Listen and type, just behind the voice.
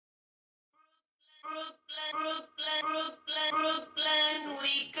Brooklyn,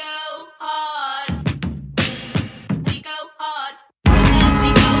 we go hard. We go hard. Brooklyn, we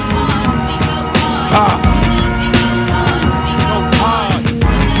go hard. We go hard. Brooklyn, we go hard. We go hard.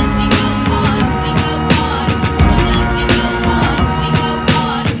 Brooklyn, we go hard. We go hard. Brooklyn, we go hard. We go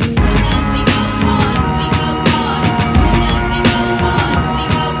hard. Brooklyn, we go hard. We go hard. Brooklyn, we go hard. We go hard. Brooklyn, we go hard. We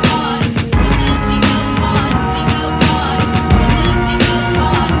go hard. Brooklyn, we go hard. We go hard.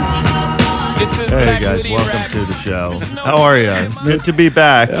 Hey guys, welcome to the show. How are you? It's good to be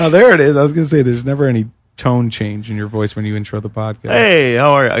back. Oh, there it is. I was going to say, there's never any tone change in your voice when you intro the podcast. Hey,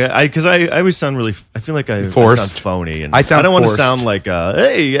 how are you? Because I always sound really. I feel like I Forced. sound phony, and I sound don't want to forced. sound like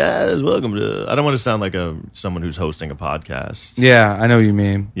hey guys, welcome to. I don't want to sound like someone who's hosting a podcast. Yeah, I know what you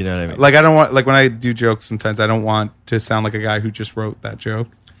mean. You know what I mean? Like, I don't want, like, when I do jokes, sometimes I don't want to sound like a guy who just wrote that joke.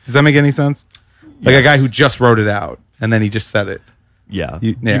 Does that make any sense? Like a guy who just wrote it out and then he just said it. Yeah.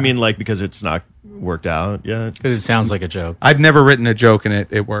 Yeah. You mean like because it's not worked out yet? Because it sounds like a joke. I've never written a joke and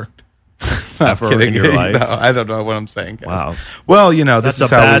it worked. Ever in your life? No, I don't know what I'm saying, guys. Wow. Well, you know, That's this a is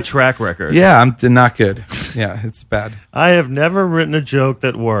how bad track record. Yeah, I'm not good. Yeah, it's bad. I have never written a joke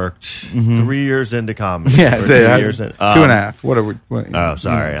that worked. 3 years into comedy. Yeah, Or 2 years in, 2.5. What are we? Oh,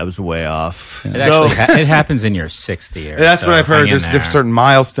 sorry, I was way off. It actually it happens in your sixth year. That's so what I've heard. hang in There's there. certain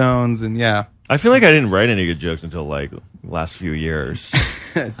milestones, and yeah, I feel like I didn't write any good jokes until like last few years.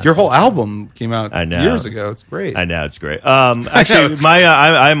 your whole album came out I know. years ago. It's great. I know it's great. Actually, it's my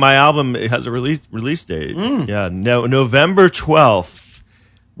album has a release date. Yeah, November 12th.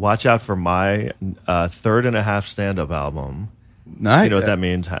 Watch out for my third and a half stand-up album. Nice. Do you know what that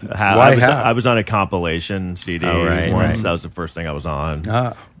means? Why half? I was on a compilation CD right, once. right. That was the first thing I was on,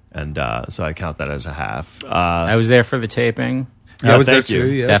 Ah. and so I count that as a half. I was there for the taping. I was there thank you.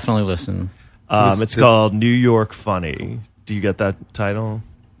 too. Yes. Definitely listen. It's called New York Funny. Do you get that title?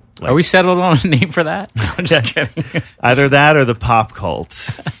 Are we settled on a name for that? No, I'm just kidding. Either that or the Pop Cult.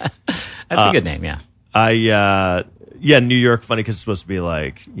 That's a good name, yeah. New York Funny, because it's supposed to be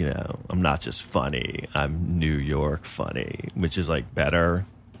like, you know, I'm not just funny, I'm New York funny, which is like better.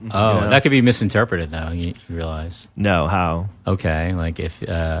 Oh, Yeah. that could be misinterpreted, though, you realize. No, how? Okay, like if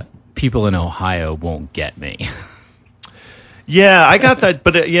people in Ohio won't get me. Yeah, I got that,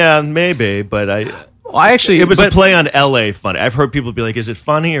 but maybe, but Well, it was a play on LA funny. I've heard people be like, is it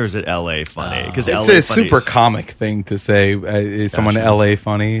funny or is it LA funny? Because It's a super comic thing to say. Is someone LA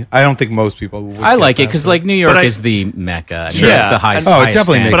funny? I don't think most people would. I like get it that, because, but- like, New York But is the mecca. I mean, Sure. that's the highest. Oh, it highest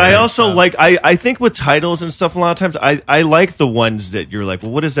definitely standard. makes But I sense. also So- like, I think with titles and stuff, a lot of times, I like the ones that you're like,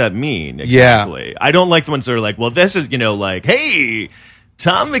 well, what does that mean exactly? I don't like the ones that are like, well, this is, like, hey,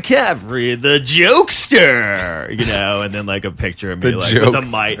 Tom McCaffrey, the jokester, and then like a picture of me The like with a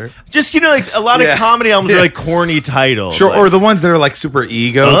jokester. mic. Just, like a lot Yeah. of comedy albums Yeah. are like corny titles. Sure, like, or the ones that are like super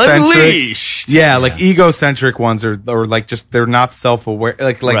egocentric. Unleashed. Yeah, like egocentric ones are like just they're not self-aware.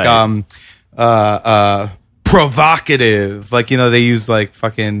 Like Right. Provocative. Like they use like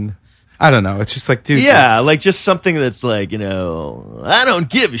fucking. I don't know. It's just like, dude. Yeah, this- like just something that's like, I don't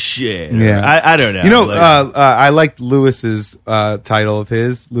give a shit. Or, Yeah. I don't know. Like, I liked Lewis's title of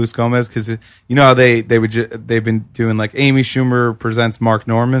his, Luis Gomez, because how they've been doing like Amy Schumer presents Mark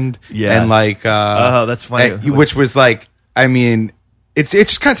Normand, Yeah. and like Oh, that's funny. which was like, I mean, it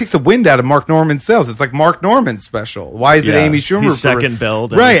just kind of takes the wind out of Mark Normand's sails. It's like Mark Normand's special. Why is it Yeah. Amy Schumer? He's second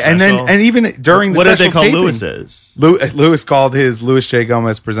billed in right? his And special. then even during the what did they special call taping, Lewis's? Lewis called his Louis J.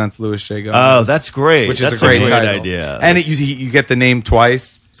 Gomez presents Louis J. Gomez. Oh, that's great. Which That's is a great title. idea. And you get the name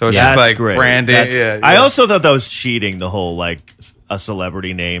twice, so it's Yeah, just that's like great. branding. That's- Yeah, I yeah. also thought that was cheating. The whole like a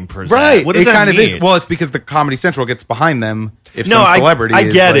celebrity name present. Right. What does it that kind mean? of is. Well, it's because the Comedy Central gets behind them if no, some celebrity I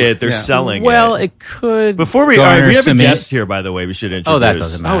is get like- it. They're yeah. selling Well, it. it could. Before we garner we have a some guest here, by the way. We should introduce. Oh, that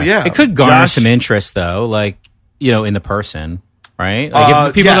doesn't matter. Oh, yeah. It could garner Josh- some interest, though, like, in the person, right? Like,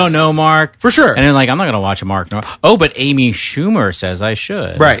 if people yes. don't know Mark. For sure. And then, like, I'm not going to watch a Mark. Oh, but Amy Schumer says I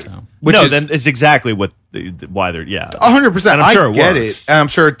should. Right. So. Which no, is then it's exactly why they're 100%. And I'm sure I it get works. it, and I'm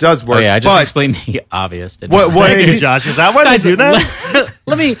sure it does work. Oh, yeah, I just but explained the obvious. didn't What- I? what- Thank you, Josh. Is that why they Guys, do that?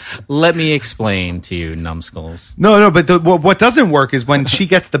 let me explain to you, numbskulls. No, but what doesn't work is when she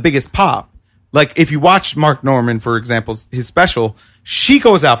gets the biggest pop. Like if you watch Mark Normand, for example, his special, she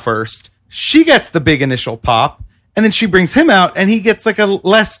goes out first. She gets the big initial pop, and then she brings him out, and he gets like a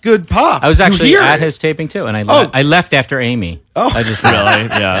less good pop. I was You actually hear at it. his taping, too, and Oh. I left after Amy. Oh. I just Really?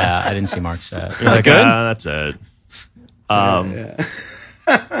 Yeah. Yeah, I didn't see Mark's set. Is it good? That's it.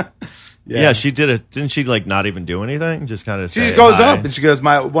 Yeah, she did it. Didn't she like not even do anything? Just kind of. She just goes up and she goes,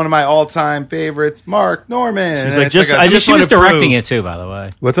 one of my all-time favorites, Mark Norman. She's And like, it's I just She was want to directing prove- it too, by the way.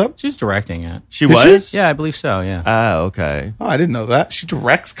 what's up? She was directing it. She Did was. she? Yeah, I believe so. Yeah. Okay. Oh, I didn't know that. She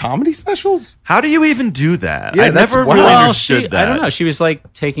directs comedy specials? How do you even do that? Yeah, I that's never wild. really Well, understood that. I don't know. She was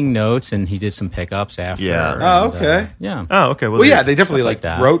like taking notes, and he did some pickups after. Yeah. and, Oh, okay. yeah. Oh, okay. Well, yeah, they definitely stuff like like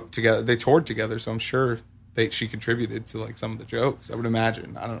that. wrote together. They toured together, so I'm sure she contributed to like some of the jokes. I would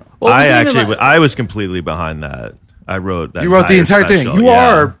imagine. I don't know. Well, it I wasn't even actually, like- I was completely behind that. I wrote that. You wrote the entire thing. special, You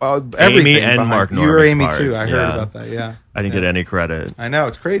yeah. are everything. Amy and behind- Mark You were Norman's Amy part, too. I heard yeah. about that. Yeah, I didn't get any credit. I know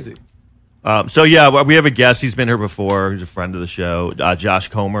it's crazy. So yeah, well, we have a guest. He's been here before. He's a friend of the show. Josh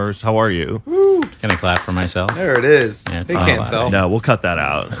Comers. How are you? Can I clap for myself? There it is. Yeah, it's they all can't loud. tell. No, we'll cut that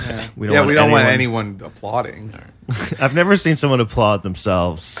out. We don't want anyone- anyone applauding, I've never seen someone applaud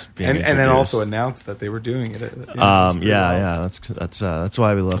themselves, being and then introduced. also announce that they were doing it. Yeah. That's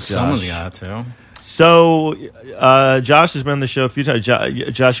why we love Josh. Someone's got to. So, Josh has been on the show a few times.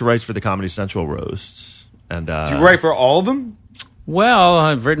 Josh writes for the Comedy Central roasts, and Did you write for all of them? Well,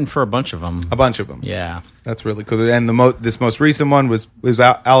 I've written for a bunch of them. A bunch of them. Yeah. That's really cool. And this most recent one was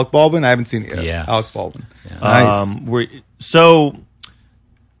Alec Baldwin. I haven't seen it yet. Yes. Alec Baldwin. Yeah. Nice. So,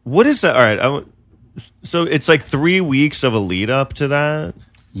 what is that? All right, so it's like 3 weeks of a lead up to that.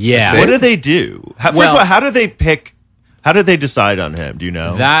 Yeah. What do they do? First Well- of all, how do they pick? How did they decide on him? Do you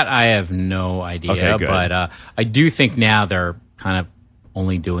know? That I have no idea. Okay, good. But I do think now they're kind of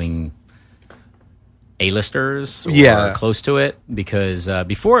only doing A-listers or Yeah. close to it, because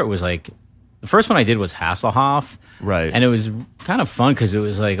before it was like the first one I did was Hasselhoff, Right. And it was kind of fun because it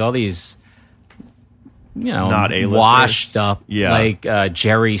was like all these, Not A-listers. washed up, Yeah. like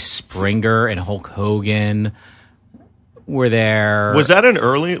Jerry Springer and Hulk Hogan were there. Was that an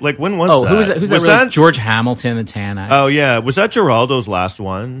early? Like when was Oh, that? who was that? Who's was that? Really? George Hamilton, the Tan Act. Oh yeah, was that Geraldo's last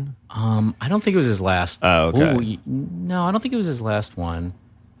one? I don't think it was his last. Oh, okay. No, I don't think it was his last one.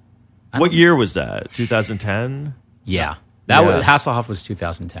 What year was that? 2010. Yeah, that Yeah. was Hasselhoff was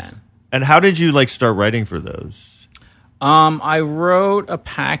 2010. And how did you like start writing for those? I wrote a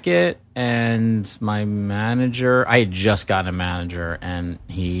packet, and my manager. I had just gotten a manager, and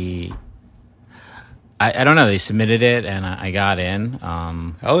he. I don't know. They submitted it, and I got in.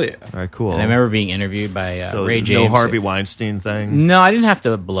 Hell yeah. All right, cool. And I remember being interviewed by so Ray no James. Harvey Weinstein thing. No, I didn't have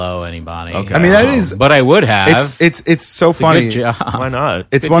to blow anybody. Okay. I mean, that is. but I would have. It's so It's a funny. good job. Why not?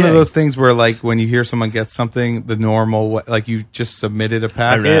 It's Good one of gig. those things where, like, when you hear someone get something, the normal way, like you just submitted a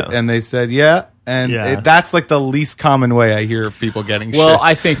packet know. and they said, yeah. And Yeah. that's like the least common way I hear people getting Well, shit.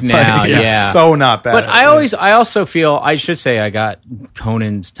 I think now, Like, yeah. It's so not that. But I also feel, I should say, I got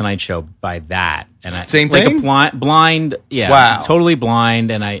Conan's Tonight Show by that, and Same like thing? a blind, yeah, Wow. totally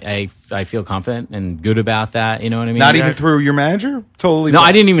blind, and I feel confident and good about that. You know what I mean? Not even through your manager? Totally. No, fine.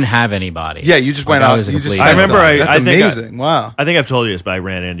 I didn't even have anybody. Yeah, you just went Like, I out. was a You just complete sent I remember something. I- That's I think I- amazing. Wow. I think I've told you this, but I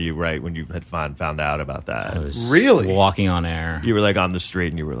ran into you right when you had found out about that. I was Really? walking on air. You were like on the street,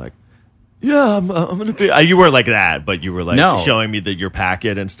 and you were like, "Yeah, I'm gonna be." You were like that, but you were like No. showing me your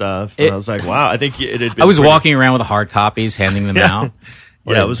packet and stuff. And I was like, "Wow, I think it had been." I was pretty- walking around with hard copies, handing them out.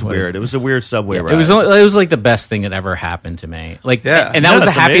 Yeah, it was weird. It was a weird subway ride. It was like the best thing that ever happened to me. Like, Yeah. and that No, was the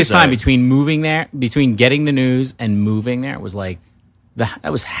that's happiest amazing. time between moving there, between getting the news and moving there. It was like the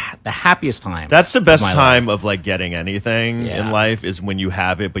happiest time. That's the best of my time life. of like getting anything Yeah. in life is when you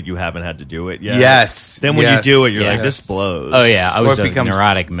have it, but you haven't had to do it yet. Yes. Then when Yes. you do it, you're like, Yes. this blows. Oh yeah, I Or was it a becomes-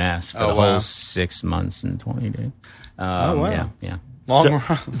 neurotic mess for Oh, the wow. whole 6 months and 20 days. wow. Yeah. Long So,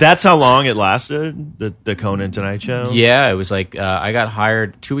 run. that's how long it lasted. The Conan Tonight Show. Yeah, it was like I got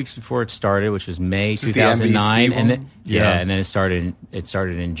hired 2 weeks before it started, which was May This is the 2009, NBC and one? then, Yeah. and then it started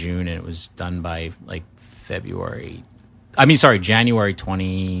in June, and it was done by like February. I mean, sorry, January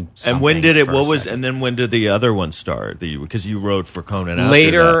 20. And when did it? for What a was? second. And then when did the other one start? Because you wrote for Conan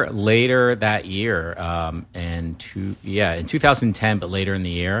after later that year, in 2010, but later in the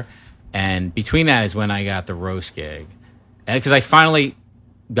year, and between that is when I got the roast gig, and because I finally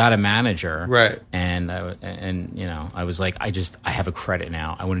got a manager, Right. And I was like, I have a credit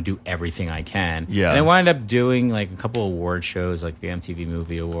now. I want to do everything I can. Yeah. And I wound up doing like a couple award shows, like the MTV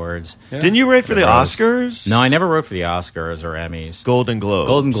Movie Awards. Didn't you write for the Oscars? No, I never wrote for the Oscars or Emmys. Golden Globes.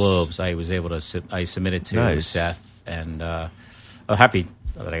 Golden Globes. I was able to. I submitted to Nice. Seth, and I'm happy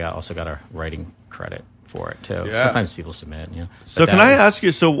that I also got a writing credit for it too. Yeah. Sometimes people submit. You know. So But can that I was- ask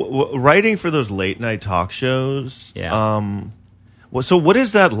you? So writing for those late night talk shows. Yeah. So what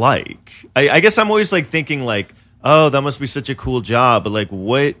is that like? I guess I'm always like thinking like, oh, that must be such a cool job, but like,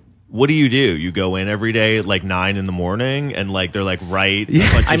 what what do? You go in every day at like 9 a.m. and like they're like write a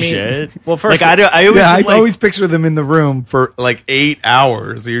bunch of shit. well, first, like I I always picture them in the room for like 8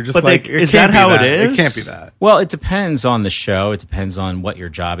 hours. You're just But like, is it can't that how be it that. is? It can't be that. well, it depends on the show. It depends on what your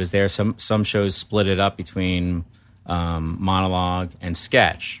job is there. Some shows split it up between monologue and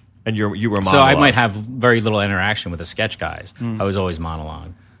sketch. and you were monologue. So I might have very little interaction with the sketch guys. I was always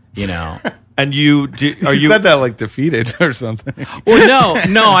monologue. You know. And you do, are You you said that like defeated or something. Well,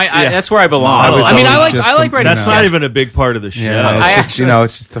 no, I that's where I belong. Monologue. I mean, I always like just I like the- writing. that's No. not even a big part of the show. Yeah, I it's just actually-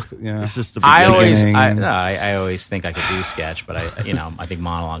 it's just It's just the I beginning. always, beginning. I always think I could do sketch, but I think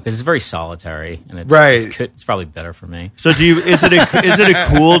monologue because it's very solitary and it's Right. It's probably better for me. So is it a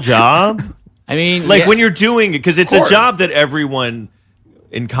cool job? I mean, Like yeah. when you're doing it, because it's a course. job that everyone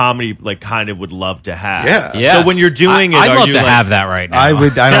in comedy like kind of would love to have. Yeah. Yes. So when you're doing it, I'd are love you to like- have that right now. I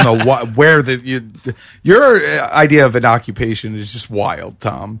don't know where your idea of an occupation is just wild,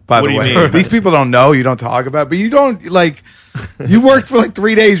 Tom. By What the do you way, mean? these people don't know. You don't talk about, but you don't like. You worked for like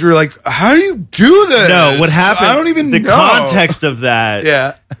 3 days. You're like, how do you do this? No, what happened? I don't even the know. context of that.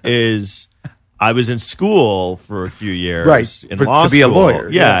 Yeah. is I was in school for a few years, Right, in for- law to be a school. lawyer,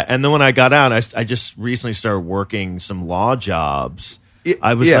 yeah. And then when I got out, I just recently started working some law jobs.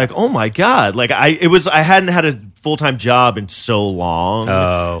 I was yeah. like, oh my god! Like I hadn't had a full time job in so long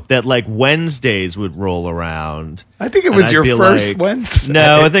Oh. that like Wednesdays would roll around. I think it and was I'd your be first like- Wednesday.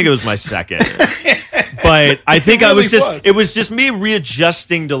 No, I think it was my second. But I think It really was. it was just me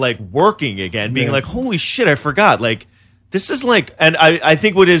readjusting to like working again, being Yeah. like, holy shit, I forgot. Like this is like, and I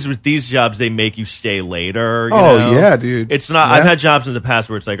think what it is with these jobs, they make you stay later. You Oh, know? yeah, dude. It's not. Yeah. I've had jobs in the past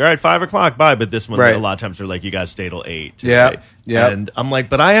where it's like, all right, 5 o'clock, bye. But this one, Right. a lot of times they're like, you got to stay till 8. Yeah. today. Yeah. And I'm like,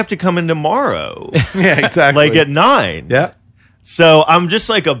 but I have to come in tomorrow, Yeah, exactly. like at 9. Yeah. So I'm just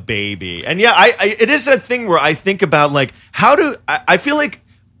like a baby. And yeah, I it is that thing where I think about like, I feel like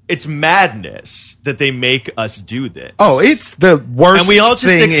it's madness that they make us do this. Oh, it's the worst And we all just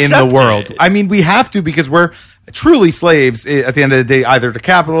thing in the accept world. it. I mean, we have to because we're truly slaves at the end of the day, either to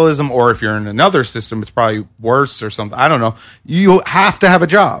capitalism or if you're in another system, it's probably worse or something. I don't know. You have to have a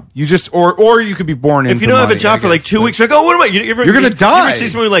job. You just or you could be born into If you don't have a money, job I for like guess, 2 but- weeks, like, oh, what am I? You're gonna die. You ever see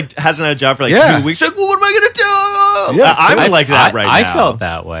someone who like hasn't had a job for like Yeah. 2 weeks? Like, well, what am I going to do? Yeah, I'm like that right now. I felt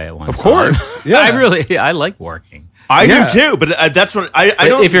that way at one Of time. course. Yeah. I like working. I Yeah. do too, but that's what I But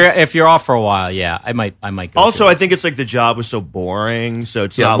don't. if you're off for a while, yeah, I might go. Also, through I think it's like the job was so boring, so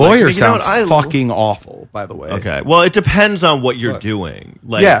it's Yeah, not lawyer like, you know what, sounds fucking awful, by the way. Okay, well, it depends on what you're What? doing.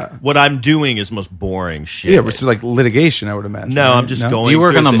 Like, Yeah. what I'm doing is most boring shit. Yeah, it's like litigation, I would imagine. No, right? I'm just No? going. Do you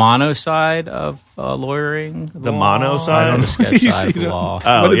work through on the the- mono side of lawyering? The law? mono I side? don't know, the sketch You side of don't- law.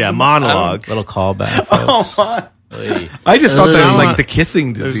 Oh What is yeah, the- monologue. Little callback. Oh, Folks. my. Hey. I just thought that There's was not- like the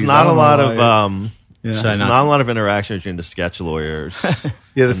kissing disease. There's I not a don't know lot why. of Yeah. Should I there's not? not a lot of interaction between the sketch lawyers.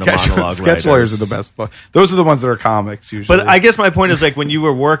 Yeah, the and sketch, monologue sketch lawyers writers. are the best. Those are the ones that are comics usually. But I guess my point is like when you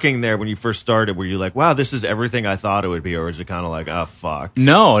were working there when you first started, were you like, wow, this is everything I thought it would be, or is it kind of like, oh fuck?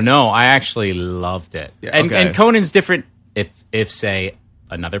 No, I actually loved it. Yeah, and, okay. and Conan's different. If say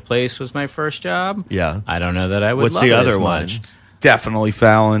another place was my first job, Yeah. I don't know that I would. What's love the it other as one? much. definitely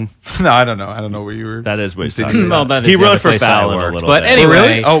Fallon. No, I don't know. I don't know where you were. That is what insinuating. Well, that is He the wrote other for place I Fallon a worked. little But bit. anyway,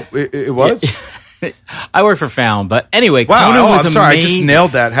 Really? Oh, it was. I worked for Fallon. But anyway, Wow. Conan Oh, was I'm sorry. I amazing. just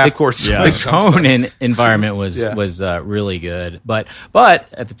nailed that half course. Yeah. The Conan environment was Yeah. really good, but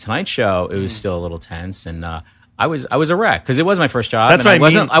at the Tonight Show it was still a little tense, and I was a wreck because it was my first job. That's and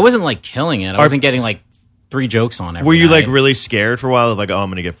what I mean. I wasn't like killing it. I wasn't getting like 3 jokes on every Were you like night. really scared for a while of like, oh, I'm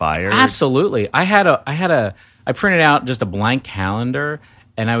gonna get fired? Absolutely. I printed out just a blank calendar,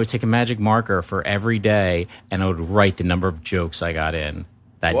 and I would take a magic marker for every day, and I would write the number of jokes I got in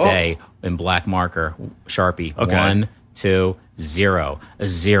that Whoa. day in black marker, Sharpie. Okay. 1, 2, 0, a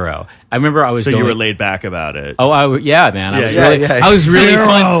 0. I remember I was So going, you were laid back about it. Oh, yeah, man. I was yeah, really, yeah. I was really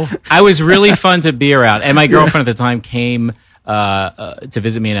 0. fun. I was really fun to be around. And my girlfriend at the time came to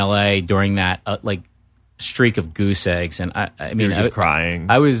visit me in LA during that like streak of goose eggs, and I you mean, were just I, crying.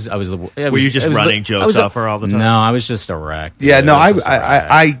 I was the. Were you just running jokes off her all the time? No, I was just a wreck. dude. Yeah, no, I I, was just a wreck.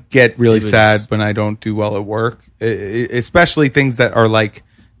 I get really It was- sad when I don't do well at work, especially things that are like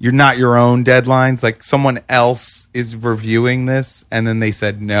you're not your own deadlines. Like someone else is reviewing this, and then they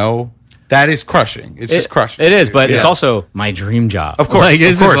said no. That is crushing. It's just crushing. It is, but Yeah. it's also my dream job. Of course, like,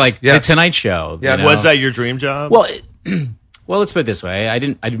 this of course, is like yes. the Tonight Show. Yeah, you know? Was that your dream job? Well, well, let's put it this way: I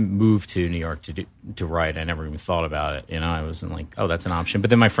didn't move to New York to write. I never even thought about it. You know, I wasn't like, oh, that's an option. But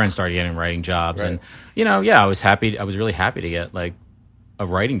then my friends started getting writing jobs, and I was happy. I was really happy to get like a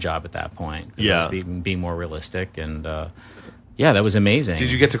writing job at that point. 'cause Yeah. I was being more realistic, and that was amazing.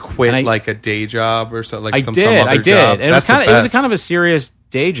 Did you get to quit And I- like a day job or something? Like I some did, other I did, job? and it was That's the kind of best. a serious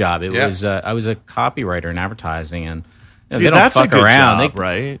day job. It Yeah. was I was a copywriter in advertising, and See, they don't that's fuck a good around. job, They,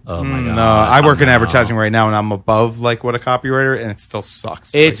 right? Oh my god! No, I work in No. advertising right now, and I'm above like what a copywriter, and it still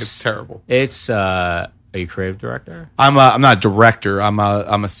sucks. It's terrible. It's are you creative director? I'm not a director. I'm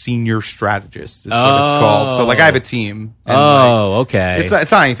a senior strategist. Is what it's called. So like I have a team. And Okay.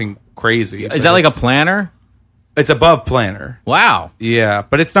 it's not anything crazy. Is that like a planner? It's above planner. Wow. Yeah,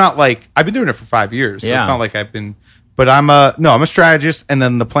 but it's not like I've been doing it for 5 years. So Yeah. it's not like I've been. But I'm a strategist, and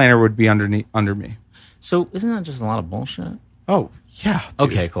then the planner would be under me. So isn't that just a lot of bullshit? Oh yeah.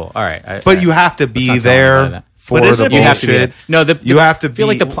 dude. Okay, cool. All right. But you have to be not tell there anybody that. for But isn't the it- You have to be bullshit. there. No, you have to I feel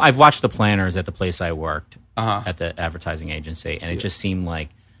be. like I've watched the planners at the place I worked Uh-huh. at the advertising agency, and it just seemed like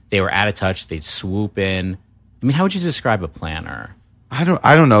they were out of touch. They'd swoop in. I mean, how would you describe a planner? I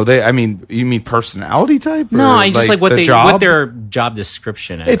don't know. You mean personality type? No, Or, I just like what the job? what their job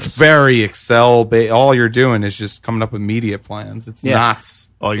description is. It's very Excel. All you're doing is just coming up with media plans. It's Yeah. not.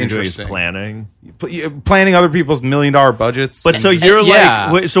 All you're doing is interesting. planning. Planning other people's $1 million budgets. But so And- you're yeah.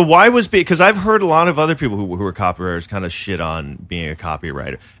 like, so why was because I've heard a lot of other people who are copywriters kind of shit on being a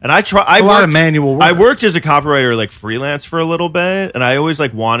copywriter, and I lot of manual work. I worked as a copywriter like freelance for a little bit, and I always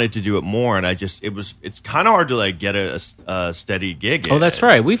like wanted to do it more, and it's kind of hard to like get a steady gig. Oh, in. that's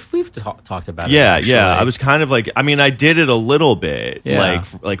right. We've talked about it. Yeah, actually. yeah. I was kind of like, I mean, I did it a little bit, Yeah.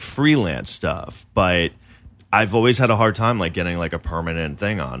 like freelance stuff, but I've always had a hard time like getting like a permanent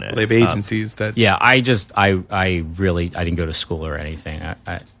thing on it. they have agencies that. Yeah, I didn't go to school or anything.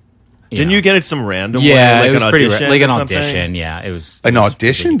 Didn't you get it some random? Yeah, way, like it was an pretty audition like an or something? audition. Yeah, it was An it was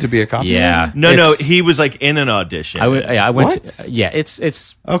audition to be a copywriter? Yeah, No, It's- he was like in an audition. I went. What? To, yeah,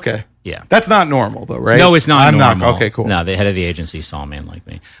 it's Okay. yeah. That's not normal though, right? No, it's not I'm normal. Not. Okay, cool. No, the head of the agency saw a man like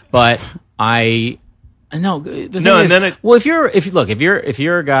me, but I. No, the thing No, and is, then it- well, if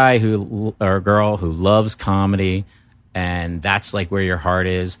you're a guy who or a girl who loves comedy, and that's like where your heart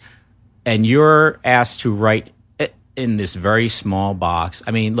is, and you're asked to write in this very small box.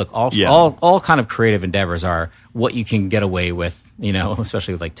 I mean, look, all kind of creative endeavors are what you can get away with. You know,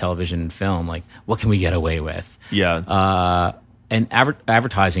 especially with like television and film. Like, what can we get away with? Yeah. And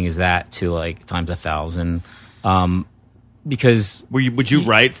advertising is that to like times 1,000. Because Would you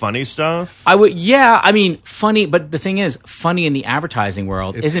write funny stuff? I would, yeah. I mean, funny, but the thing is, funny in the advertising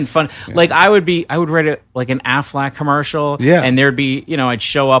world isn't fun. yeah. Like I would write like an Aflac commercial, Yeah. and there'd be, I'd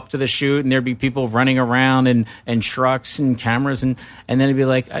show up to the shoot, and there'd be people running around and trucks and cameras, and then it'd be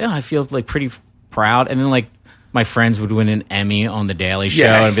like, oh, I feel like pretty proud, and then like my friends would win an Emmy on the Daily Show,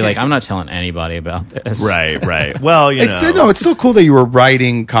 Yeah. and be like, I'm not telling anybody about this, Right. Well, It's still cool that you were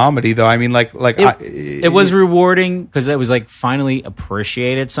writing comedy though. I mean, It was rewarding because it was like finally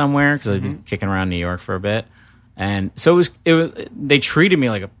appreciated somewhere because I'd been kicking around New York for a bit, and so it was. They treated me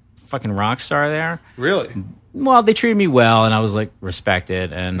like a fucking rock star there. really Well, they treated me well, and I was like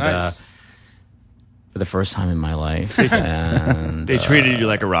respected, and nice. for the first time in my life, and They treated you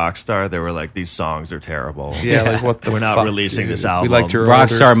like a rock star. They were like, "These songs are terrible." yeah, like what the We're not fuck, releasing dude? this album. We liked your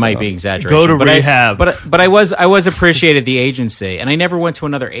Rockstar older might stuff. be exaggeration. Go to but rehab. But I was appreciated the agency, and I never went to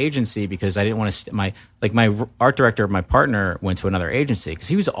another agency because I didn't want to. My art director, my partner, went to another agency because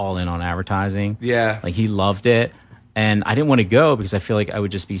he was all in on advertising. Yeah. like he loved it, and I didn't want to go because I feel like I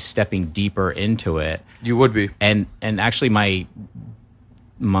would just be stepping deeper into it. You would be. And actually, my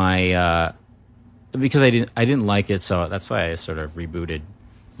because I didn't like it, so that's why I sort of rebooted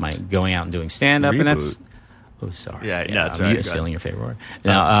my going out and doing stand up, and that's. Reboot? Oh, sorry. Yeah, no, it's I'm all right. Go stealing your favorite word.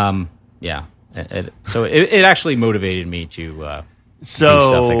 No, yeah. So it actually motivated me to do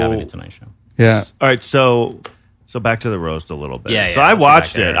stuff like having a Tonight Show. Yeah. All right, so back to the roast a little bit. Yeah, so yeah, I let's go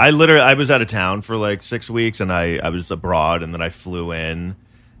watched back it. there. I was out of town for like 6 weeks, and I was abroad, and then I flew in,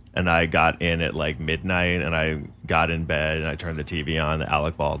 and I got in at like midnight, and I got in bed, and I turned the TV on. The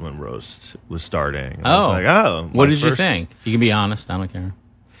Alec Baldwin roast was starting. And I was like, oh, what my did you first- think? You can be honest. I don't care.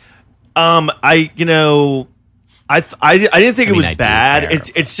 I didn't think I it was mean, I do bad. care,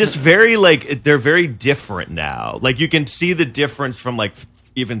 It's just very like they're very different now. Like you can see the difference from like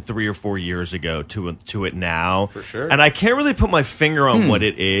even 3 or 4 years ago to it now. For sure. And I can't really put my finger on what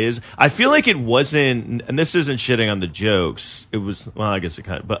it is. I feel like it wasn't, and this isn't shitting on the jokes. It was, well, I guess it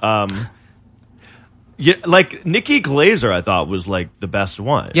kind of, but yeah, like Nikki Glazer, I thought was like the best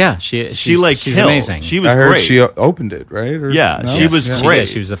one. Yeah, she's she's killed. amazing. She was I heard great. she opened it, right? Or, Yeah, no? she was Yeah. great.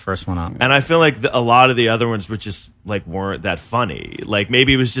 She was the first one on. And I feel like a lot of the other ones were just like weren't that funny. Like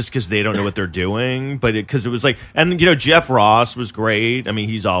maybe it was just because they don't know what they're doing, but because it was like, and Jeff Ross was great. I mean,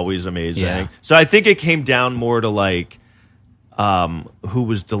 he's always amazing. Yeah. So I think it came down more to like who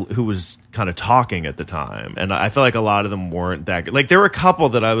was kind of talking at the time, and I feel like a lot of them weren't that good. Like there were a couple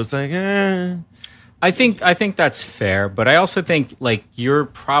that I was like, I think that's fair, but I also think like you're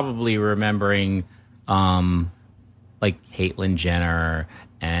probably remembering like Caitlyn Jenner,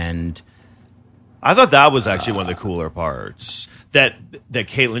 and I thought that was actually one of the cooler parts. That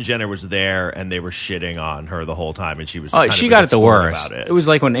Caitlyn Jenner was there and they were shitting on her the whole time, and she was she got it the worst. About it. It was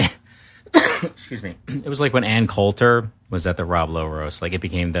like when excuse me. It was like when Ann Coulter was at the Rob Lowe roast. Like it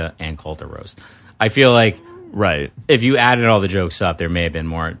became the Ann Coulter roast. I feel like right. if you added all the jokes up, there may have been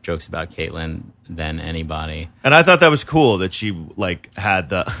more jokes about Caitlyn than anybody. And I thought that was cool that she like had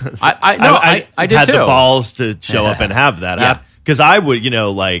the I did had too. the balls to show up and have that happen. Because I would,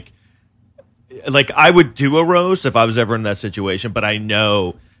 like I would do a roast if I was ever in that situation, but I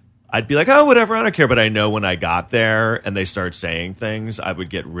know I'd be like, oh, whatever, I don't care. But I know when I got there and they start saying things, I would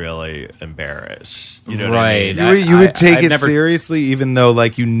get really embarrassed. You know what I mean? You would take it seriously, even though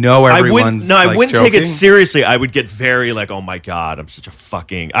like everyone's. I wouldn't joking? take it seriously. I would get very like, oh my god, I'm such a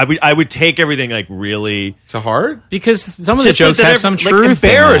fucking. I would take everything like really to heart because some of the just jokes that have some like, truth.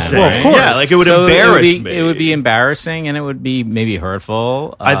 Embarrassing. In that, Well, of course. Yeah, like it would So embarrass me. It would be embarrassing, and it would be maybe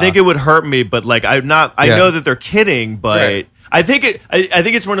hurtful. I think it would hurt me, but like I'm not. I know that they're kidding, but Right. I think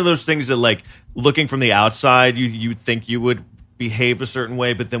it's one of those things that like looking from the outside, you think you would behave a certain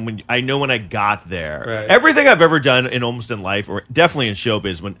way, but then when I got there, Right. everything I've ever done in life, or definitely in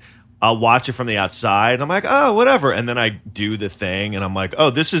showbiz, when I'll watch it from the outside, I'm like, oh, whatever, and then I do the thing, and I'm like, oh,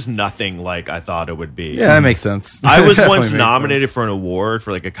 this is nothing like I thought it would be. Yeah, that makes sense. I was Definitely once makes nominated sense. for an award,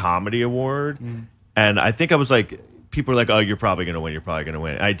 for like a comedy award, and I think I was like, people are like, oh, you're probably gonna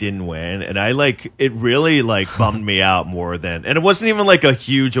win, I didn't win, and I like it really like bummed me out more than, and it wasn't even like a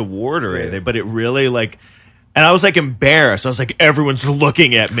huge award or anything, but it really like, and I was like embarrassed. I was like, everyone's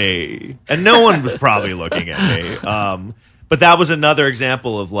looking at me, and no one was probably looking at me. But that was another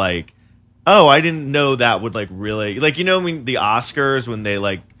example of like, oh, I didn't know that would like really like, I mean, the Oscars when they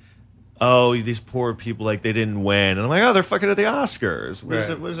like, oh, these poor people, like they didn't win, and I'm like, oh, they're fucking at the Oscars. What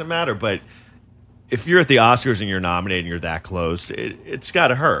does it matter? But if you're at the Oscars and you're nominated and you're that close, it's got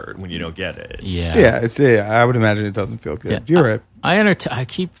to hurt when you don't get it. Yeah. I would imagine it doesn't feel good. Yeah. You're right. I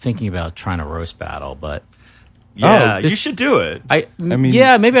keep thinking about trying to roast battle, but Yeah, this- you should do it. I mean,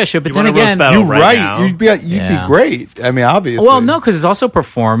 yeah, maybe I should. But you then wanna roast again, battle You're right right. now. You'd be Yeah. great. I mean, obviously. well, no, because it's also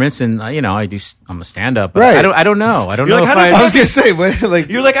performance, and I'm a stand-up. But Right. I don't know. I don't You're know like, if how do I was gonna say, like,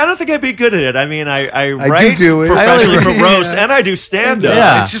 You're like, I don't think I'd be good at it. I mean, I write do it. professionally I for only- roast, and I do stand-up.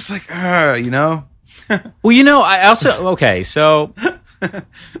 Yeah. it's just like, Well, I also okay. So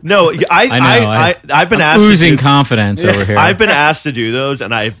No, I've been asked to oozing do, confidence over here. I've been asked to do those,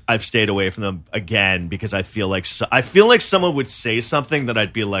 and I've stayed away from them again because I feel like someone would say something that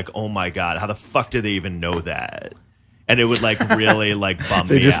I'd be like, oh my god, how the fuck do they even know that? And it would like really like bum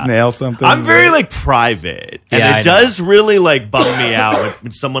they me just out. nail something. I'm very like private, and Yeah, I it does really like bum me out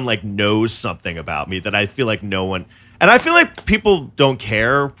when someone like knows something about me that I feel like no one. And I feel like people don't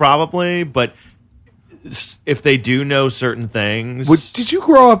care probably, but if they do know certain things, Did you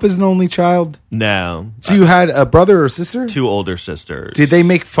grow up as an only child? no, So you had a brother or sister? two older sisters. Did they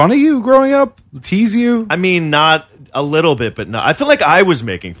make fun of you growing up? Tease you? I mean, not a little bit, but no. I feel like I was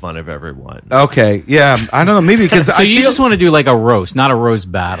making fun of everyone. Okay, yeah, I don't know. Maybe because so you just want to do like a roast, not a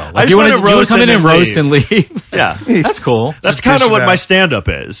roast battle. Like just you wanna want to roast come in and and then roast and leave. Yeah, That's cool. that's Just kind dish of it what out. my stand-up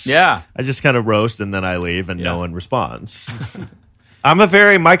is. Yeah. I just kind of roast and then I leave and no Yeah. one responds.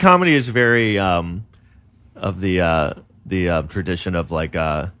 My comedy is very of the tradition of like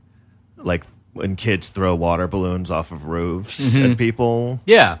when kids throw water balloons off of roofs at people,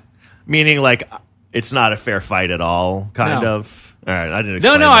 Yeah. meaning like it's not a fair fight at all, kind No. of. All right, I didn't.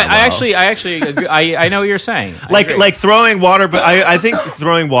 No, Explain no. that I well. actually agree. I know what you're saying. I agree. like throwing water. But I think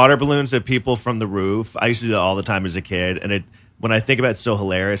throwing water balloons at people from the roof. I used to do that all the time as a kid, and when I think about it, it's so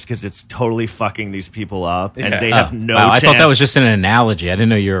hilarious because it's totally fucking these people up, and they have no. Wow, I thought that chance. was just an analogy. I didn't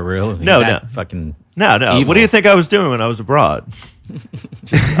know you were real. No, that no. Fucking No. evil. What do you think I was doing when I was abroad?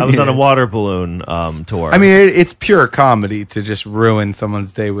 I was on a water balloon tour. I mean, it's pure comedy to just ruin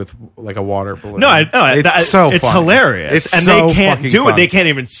someone's day with like a water balloon. it's so it's funny. hilarious, It's and so they can't fucking do it. funny. They can't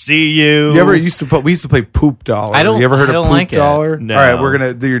even see you. You ever used to we used to play poop dollar. I don't- You ever heard I of don't poop like it. dollar? No. All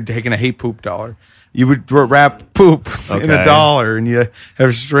right, you're taking a hate poop dollar. You would wrap poop in a Okay. dollar, and you have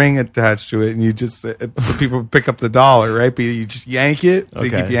a string attached to it, and you just so people pick up the dollar, right? But you just yank it, so you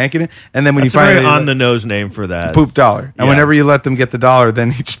Okay. keep yanking it, and then when That's you a very finally on the nose name for that. poop dollar, and Yeah. whenever you let them get the dollar,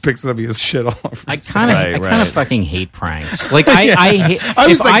 then he just picks it up, he just shit all over. I his- kind of Right. fucking hate pranks. Like I hate, I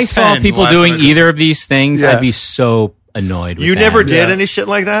was if like I saw 10 people last doing time I- either of these things, Yeah. I'd be so annoyed with You them. never did Yeah. any shit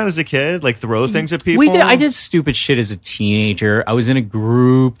like that as a kid, like throw things at people. We did. I did stupid shit as a teenager. I was in a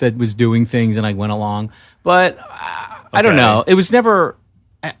group that was doing things, and I went along. But I don't Okay. know. It was never.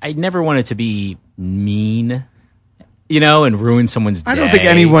 I never wanted to be mean, and ruin someone's day. I don't think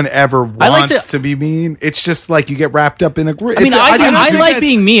anyone ever I like wants to be mean. It's just like you get wrapped up in a group. I mean, I like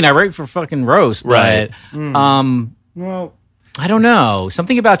being mean. I write for fucking roast, Right. but well, I don't know.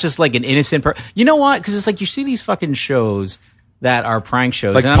 Something about just like an innocent person. You know what? Because it's like you see these fucking shows that are prank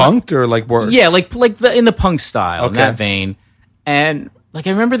shows. like and I'm not- punked or like worse? Yeah, like in the punk style, in Okay. that vein. And like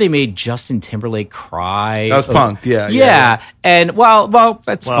I remember they made Justin Timberlake cry. That was punked, yeah. Yeah. And well,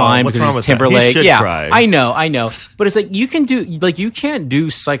 that's Well, fine what's because wrong it's with that? He Timberlake. should Yeah, cry. I know. But it's like you can't do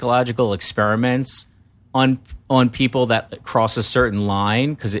psychological experiments on people that cross a certain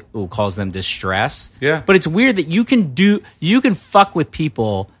line because it will cause them distress. Yeah. But it's weird that you can fuck with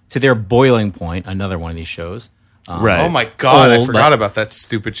people to their boiling point. Another one of these shows. Right. Oh my God, I Old, forgot like- about that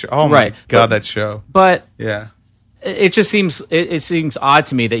stupid show. Oh Right. my God, But- that show. But Yeah. it just seems it seems odd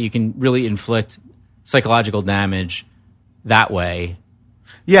to me that you can really inflict psychological damage that way.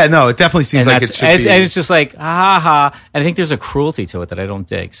 Yeah, no, it definitely seems like it should be. and it's just like ha ha. And I think there's a cruelty to it that I don't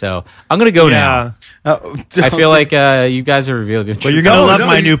dig. So I'm gonna go now. I feel like you guys have revealed the truth. Well, you're gonna love no,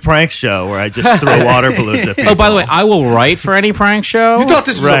 my you- new prank show where I just throw water balloons at people. Oh, by the way, I will write for any prank show. You thought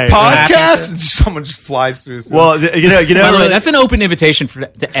this was Right. a podcast? And someone just flies through. well, you know, By the way, that's an open invitation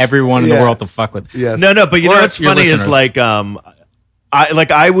to everyone in the Yeah. world to fuck with. yes. no, but you Or know what's your funny is listeners.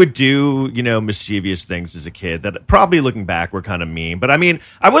 I would do, mischievous things as a kid that probably looking back were kind of mean. But I mean,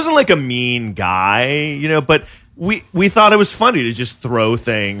 I wasn't like a mean guy, but we thought it was funny to just throw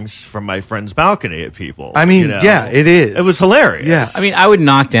things from my friend's balcony at people. I mean, yeah, it is. It was hilarious. Yeah. I mean, I would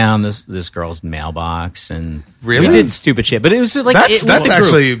knock down this girl's mailbox, and Really? we did stupid shit. But it was like That's it was a group.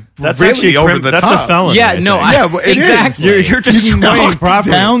 actually That's really actually over crim- the that's top. a felony. Yeah, I no, think. Yeah, well, it is. exactly. You're just You destroying knocked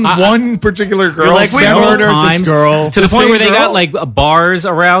property. down one particular girl like, we several murdered this times girl. to the The point where same they got girl? like bars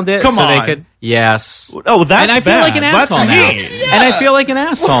around it, Come so they on. could. Yes. Oh, that's and I feel bad. like an That's asshole now. mean. And I feel like an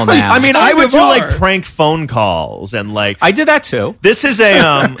asshole now. I mean, I Kind would of do are. like prank phone calls and like. I did that too. This is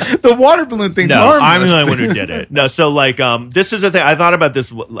a The water balloon thing's no. harmless. I'm the only one who did it. No, so like this is a thing. I thought about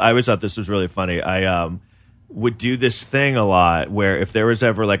this. I always thought this was really funny. I would do this thing a lot where if there was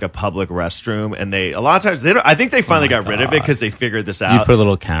ever like a public restroom and a lot of times they don't. I think they finally got rid of it because they figured this You out. put a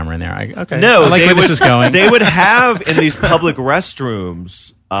little camera in there. Okay. No, I like they where would, this is going. They would have in these public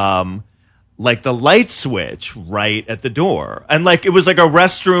restrooms, like the light switch right at the door, and like it was like a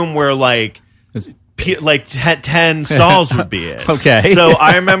restroom where like 10 stalls would be in. Okay. So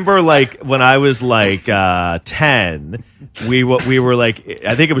I remember like when I was like 10, we were like,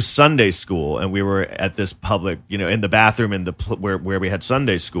 I think it was Sunday school, and we were at this public, in the bathroom in the where we had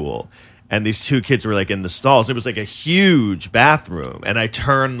Sunday school. And these two kids were like in the stalls. It was like a huge bathroom, and I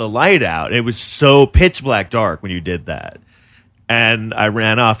turned the light out. It was so pitch black dark when you did that. And I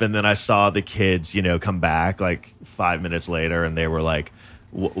ran off, and then I saw the kids, come back like 5 minutes later, and they were like,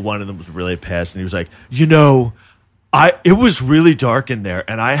 one of them was really pissed, and he was like, it was really dark in there,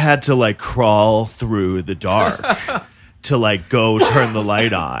 and I had to like crawl through the dark to like go turn the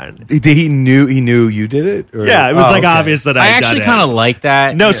light on. Did he knew you did it? Or? Yeah, it was Oh, like okay. obvious that I I'd actually done it. kind of like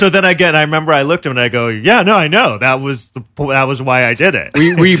that. No, so then again, I remember I looked at him and I go, yeah, no, I know. That was why I did it.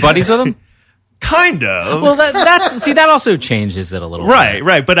 Were you buddies with him? Kind of. Well, that also changes it a little bit.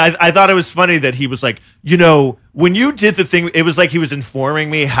 Right. But I thought it was funny that he was like, when you did the thing, it was like he was informing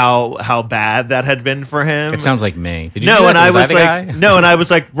me how bad that had been for him. It sounds like me. Did you No, do that? and I was the like, guy? no, and I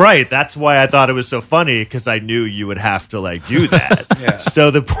was like, right. That's why I thought it was so funny, because I knew you would have to like do that. Yeah. So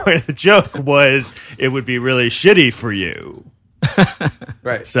the point of the joke was it would be really shitty for you.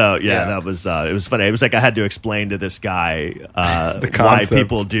 Right. So that was it was funny. It was like I had to explain to this guy why concept.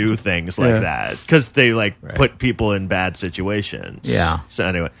 people do things like Yeah. that, because they put people in bad situations. Yeah. So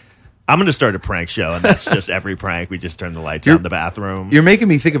anyway, I'm going to start a prank show, and that's just every prank. We just turn the lights on in the bathroom. You're making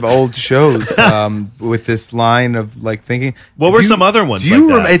me think of old shows with this line of like thinking. What were some other ones Do you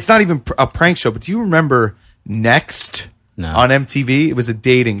like that? It's not even a prank show, but do you remember Next No. on MTV? It was a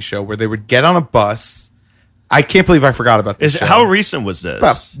dating show where they would get on a bus. I can't believe I forgot about this show. How recent was this?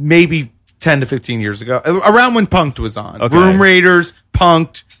 About maybe 10 to 15 years ago, around when Punked was on. Okay. Room Raiders,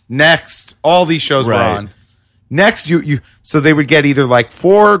 Punked, Next, all these shows were Right. on. Next, so they would get either like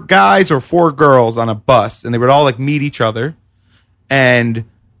 4 guys or 4 girls on a bus, and they would all like meet each other, and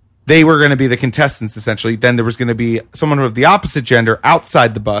they were going to be the contestants essentially. Then there was going to be someone of the opposite gender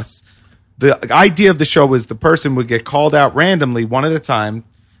outside the bus. The idea of the show was the person would get called out randomly, one at a time,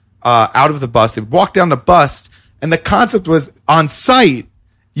 out of the bus. They would walk down the bus, and the concept was on site.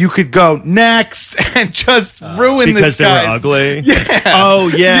 you could go next and just ruin because this they were guy's. ugly. Yeah. Oh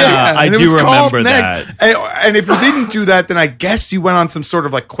yeah, I and it do was called remember Next. that. And if you didn't do that, then I guess you went on some sort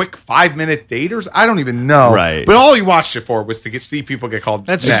of like quick 5-minute date or I don't even know. Right. But all you watched it for was to see people get called.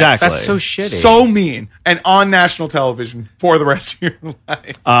 That's Next. Exactly. That's so shitty. So mean and on national television for the rest of your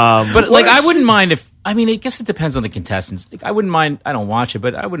life. But like, What I a wouldn't mind if. I mean, I guess it depends on the contestants. Like, I wouldn't mind. I don't watch it,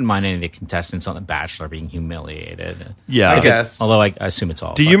 but I wouldn't mind any of the contestants on The Bachelor being humiliated. Yeah. I guess. Although I assume it's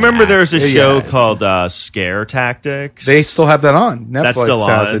all. Do you fucking remember there was acts. a Yeah, show it's- called Scare Tactics? They still have that on. Netflix That's still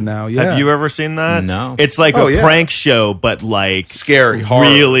has on it now. Yeah. Have you ever seen that? No. It's like Oh, a yeah. prank show, but like Scary, horror.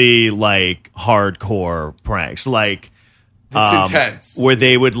 really like hardcore pranks. Like intense. where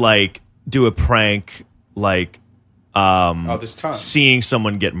they would like do a prank, like there's tons. seeing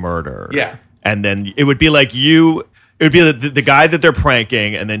someone get murdered. Yeah. And then it would be like it would be the guy that they're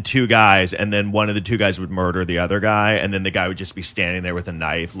pranking, and then two guys, and then one of the two guys would murder the other guy, and then the guy would just be standing there with a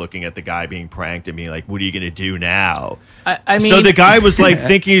knife looking at the guy being pranked and being like, what are you going to do now? I mean, So the guy was like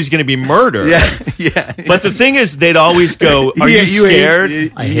thinking he was going to be murdered. Yeah. But the thing is, they'd always go, are Yeah, you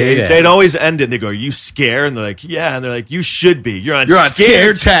scared? I hate it. They'd always end it. They go, are you scared? And they're like, yeah. And they're like, you should be. You're on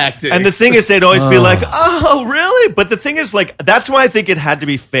scared tactics. And the thing is, they'd always be like, oh, really? But the thing is, like, that's why I think it had to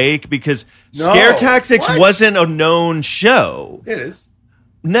be fake, because Scare Tactics What? wasn't a known show. It is.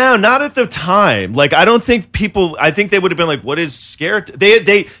 No, not at the time. Like, I don't think people. I think they would have been like, "What is scare?"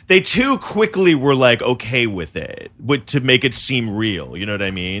 They too quickly were like okay with it, to make it seem real. You know what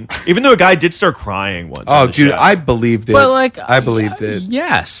I mean? Even though a guy did start crying once. Oh, on the dude, show. I believed it. But like, I believed it.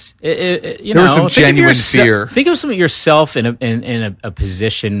 Yes, you There was know, some think of genuine yourse- fear. Think of some of yourself in a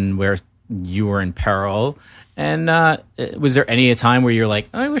position where you were in peril, and was there any time where you're like,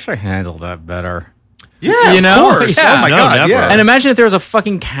 I wish I handled that better? Yeah, You know? of course. Yeah. Oh my No, god, never. yeah. And imagine if there was a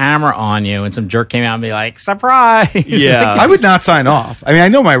fucking camera on you and some jerk came out and be like, surprise. Yeah. I would not sign off. I mean, I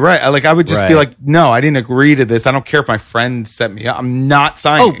know my right. I would just be Right. like, no, I didn't agree to this. I don't care if my friend set me up. I'm not Oh,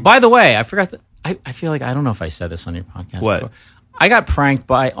 signing. by the way, I forgot that. I feel like I don't know if I said this on your podcast. What? Before. I got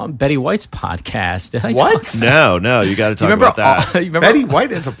pranked on Betty White's podcast. Did I What? tell- No, you got to Do talk you remember? about that. You remember? Betty White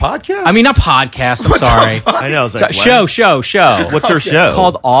has a podcast? I mean, not podcast. I'm sorry. I know. I was like, So- what? show. What's her show? It's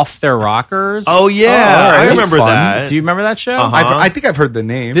called Off Their Rockers. Oh yeah, Oh, all right. I That's remember fun. that. Do you remember that show? Uh-huh. I think I've heard the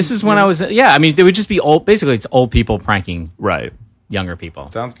name. This is when I was. Yeah, I mean, it would just be old. Basically, it's old people pranking Right. younger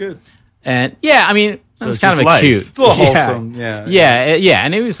people. Sounds good. And yeah, I mean, it was it's kind of just a life. cute. It's a little wholesome. Yeah. Yeah,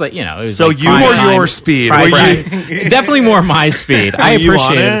 and it was like, you know, it was So like you prime more time- your speed. prime Were time. Definitely more my speed. I Were you on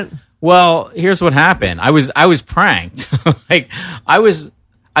appreciate it? it. Well, here's what happened. I was pranked.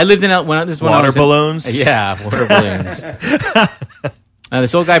 I lived in when I was Water balloons? Yeah, water balloons.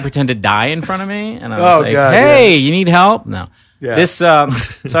 This old guy pretended to die in front of me, and I was Oh, like, God, "Hey, you need help?" No. Yeah. This so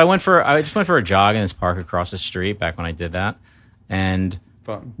I just went for a jog in this park across the street back when I did that, and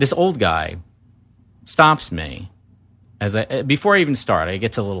Fun. this old guy stops me before I even start. I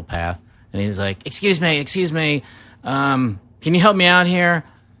get to a little path, and he's like, "Excuse me, can you help me out here?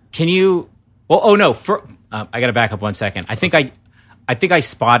 Can you?" Well, oh no, I got to back up 1 second. I think I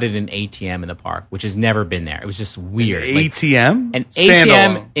spotted an ATM in the park, which has never been there. It was just weird. Like, ATM? an Stand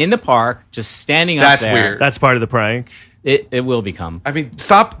ATM alone. in the park, just standing up That's there. weird. That's part of the prank. It will become. I mean,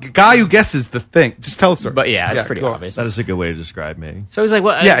 stop. Guy who guesses the thing. Just tell us. But yeah, it's pretty go on. obvious. That is a good way to describe me. So he's like,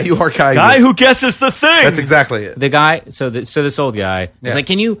 "Well, Yeah, you are guy. Guy who guesses the thing. That's exactly it. the guy." So this old guy is Yeah. like,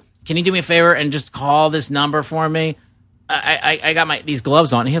 "Can you do me a favor and just call this number for me? I got these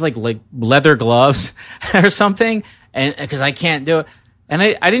gloves on." He had like leather gloves or something, and because I can't do it. And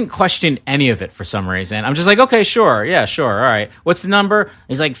I didn't question any of it for some reason. I'm just like, okay, sure. Yeah, sure. All right. What's the number?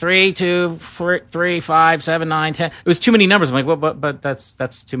 He's like 3, 2, 4, 3, 5, 7, 9, 10. It was too many numbers. I'm like, well, but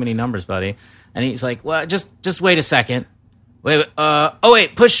that's too many numbers, buddy. And he's like, well, just wait a second. Wait,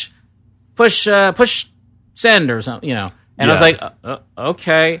 push send or something, you know. And I was Yeah. like,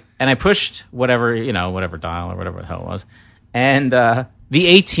 okay. And I pushed whatever dial or whatever the hell it was. And the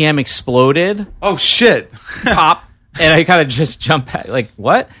ATM exploded. Oh shit! Pop, and I kind of just jump back, like,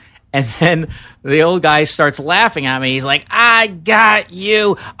 what? And then the old guy starts laughing at me. He's like, I got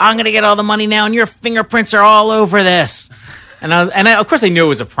you. I'm going to get all the money now, and your fingerprints are all over this. And of course, I knew it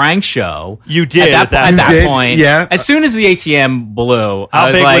was a prank show. You did at that, at that did? point. Yeah. As soon as the ATM blew, How I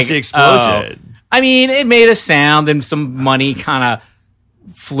was big like, was the explosion? oh. I mean, it made a sound, and some money kind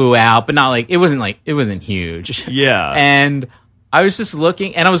of flew out, but not like it wasn't huge. Yeah. And I was just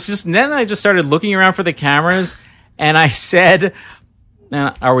looking, and then I just started looking around for the cameras, and I said,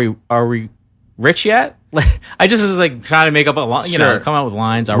 "Are we rich yet? I just was like trying to make up a line, come out with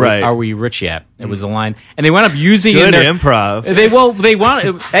lines. Are we rich yet? It was the line, and they wound up using Good in their improv. They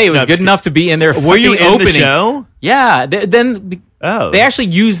wanted. Hey, it was good enough to be in their. Were you in opening. the show? Yeah. Then Oh. they actually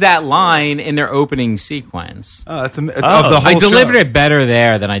used that line in their opening sequence. Oh, that's of the whole I delivered show. it better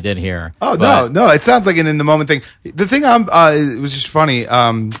there than I did here. Oh But- no, it sounds like an in the moment thing. The thing it was just funny.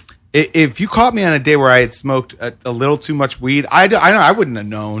 If you caught me on a day where I had smoked a little too much weed, I wouldn't have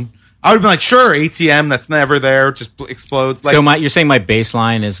known. I would have been like, sure, ATM, that's never there, just explodes. Like, So you're saying my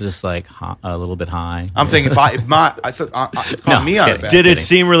baseline is just like a little bit high. I'm saying if caught me on a kidding. bad Did day. it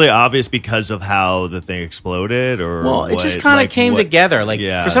seem really obvious because of how the thing exploded, or Well, it what? just kind of Like, came what- together. Like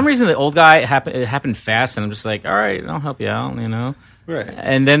Yeah. for some reason, the old guy it happened fast, and I'm just like, all right, I'll help you out, Right.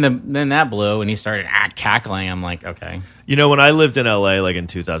 And then that blew, and he started cackling. I'm like, okay. You know, when I lived in LA, like in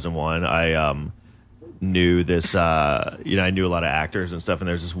 2001, I knew this. I knew a lot of actors and stuff. And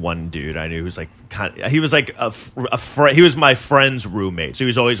there's this one dude I knew who's like he was like a friend. He was my friend's roommate, so he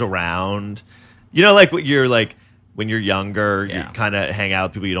was always around. You know, like what you're like when you're younger, Yeah. you kind of hang out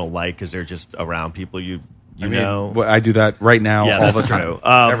with people you don't like because they're just around people you know. I do that right now Yeah, all the that's time, true.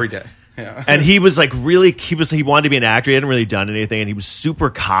 every day. Yeah. And he was like he wanted to be an actor. He hadn't really done anything, and he was super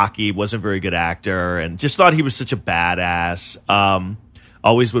cocky, wasn't a very good actor, and just thought he was such a badass.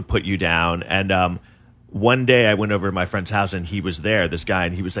 Always would put you down. And one day I went over to my friend's house, and he was there, this guy,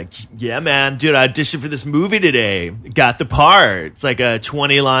 and he was like, yeah, man, dude, I auditioned for this movie today. Got the part. It's like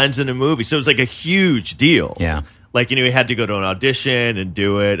 20 lines in a movie. So it was like a huge deal. Yeah. Like, he had to go to an audition and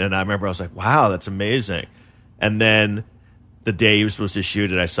do it. And I remember I was like, wow, that's amazing. And then the day he was supposed to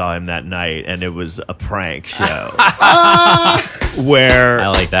shoot it, I saw him that night, and it was a prank show. Where I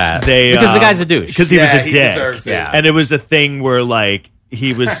like that they because the guy's a douche. because he was a he dick. deserves it. Yeah. And it was a thing where like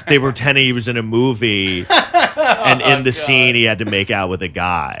they were pretending he was in a movie, and in the scene he had to make out with a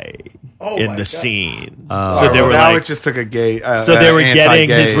guy in my the God. scene. Oh. So they were now like, it just took a gay. so they were getting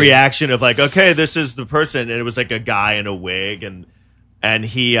his anti-gay. reaction of like, okay, this is the person, and it was like a guy in a wig, and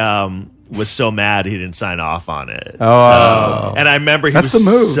he was so mad he didn't sign off on it. Oh. And I remember he That's was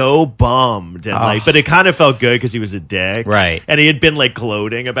the move. so bummed, and like, but it kind of felt good because he was a dick, Right. And he had been like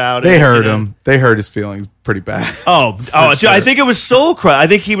gloating about it. They hurt you know? him. They hurt his feelings pretty bad. Dude, I think it was soul crush. I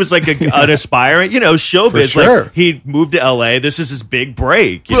think he was like an aspiring, showbiz. For sure. Like he moved to LA. This is his big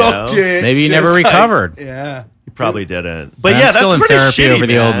break. You know? Booked it, Maybe he just never like- recovered. Yeah. He probably didn't. But And yeah, I'm still that's in pretty therapy shitty, over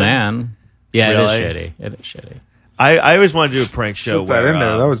the old man. man. Yeah, Really? it is shitty. It is shitty. I always wanted to do a prank show Slip that where in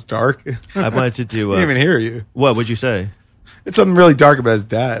there. That was dark. I wanted to do. I didn't even hear you. What would you say? It's something really dark about his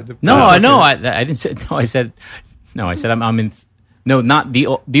dad. No, That's I know. okay. I didn't say. No, I said. No, I said I'm in. No, not the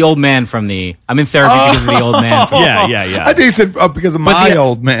old man from the. I'm in therapy because of the old man. From, Yeah. I think you said because of But my the-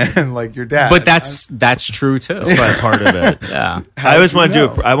 old man, like your dad. But that's true too. That's part of it. Yeah. I always want to you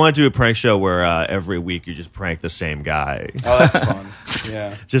do. know? I want to do a prank show where every week you just prank the same guy, Oh, that's fun.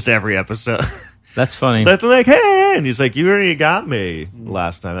 Yeah. just every episode. That's funny. But they're like, hey, and he's like, you already got me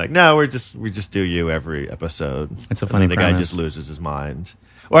last time. Like, no, we just do you every episode. It's a And funny then the guy premise. just loses his mind.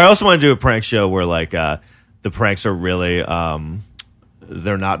 Or I also want to do a prank show where like the pranks are really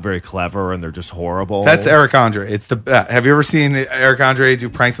they're not very clever and they're just horrible. That's Eric Andre. It's the have you ever seen Eric Andre do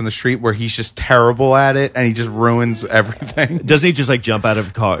pranks on the street where he's just terrible at it and he just ruins everything? Doesn't he just like jump out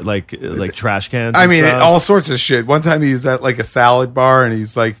of car like trash cans? I and mean, stuff? all sorts of shit. One time he was at like a salad bar and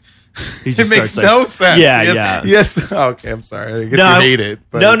he's like, He it just makes starts, no like- sense. Yeah, Yes, yeah. Yes. Okay, I'm sorry. I guess No, you hate it.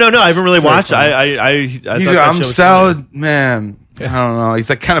 But no. I haven't really very watched. funny. I He's thought like, that I'm show was salad man. I don't know. He's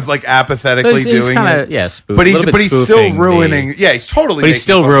like kind of like apathetically He's doing kind it. of But a he's little bit still spoofing ruining. Yeah, he's totally. But he's making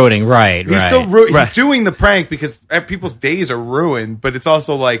still fun. ruining. Right. He's right. still Right. he's doing the prank because people's days are ruined. But it's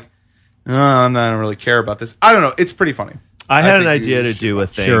also like, I don't really care about this. I don't know. It's pretty funny. I had an think idea you to should do a watch.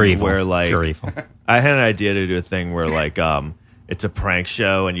 thing Pure evil. where like Pure evil. I had an idea to do a thing where like it's a prank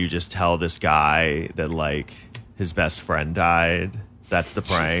show and you just tell this guy that like his best friend died. That's the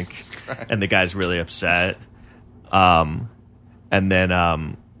prank. And the guy's really upset. And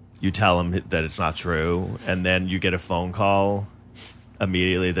then you tell him that it's not true, and then you get a phone call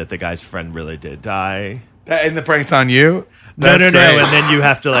immediately that the guy's friend really did die. And the prank's on you. No, That's no, great. and then you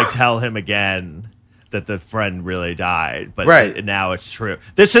have to like tell him again that the friend really died, but Right. now it's true.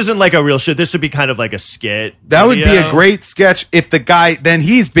 This isn't like a real show. This would be kind of like a skit. That would be video. a great sketch if the guy then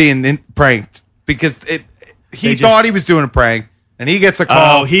he's being pranked because he They just- thought he was doing a prank and he gets a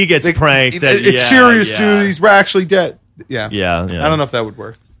call. Oh, he gets pranked, then- It's yeah, serious, yeah. dude. He's actually dead. Yeah. Yeah. I don't know if that would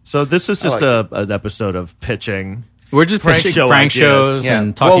work. So this is just like an episode of pitching. We're just prank pitching show prank ideas. shows Yeah.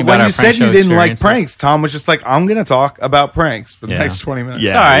 and talking well, about when our you prank said you show didn't like experiences. pranks, Tom was just like, I'm going to talk about pranks for the Yeah. next 20 minutes.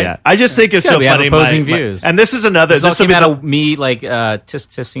 Yeah, all right. yeah. I just think it's good. so We have funny. opposing views. And this is another. This all This will came be out the, of me like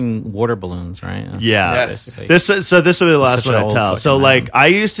tissing water balloons, right? That's yeah. basically- This will be the last such one an I old tell. fucking So man. like I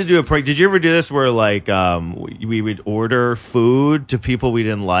used to do a prank. Did you ever do this where like we would order food to people we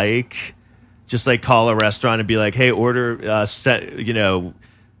didn't like, just like call a restaurant and be like, hey, order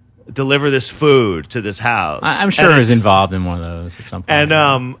deliver this food to this house. I'm sure And I was it's- involved in one of those at some point.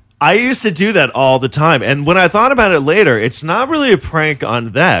 And I used to do that all the time. And when I thought about it later, it's not really a prank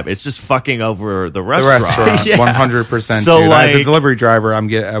on them. It's just fucking over the The restaurant. restaurant, Yeah. 100%. So, dude. As a like- delivery driver,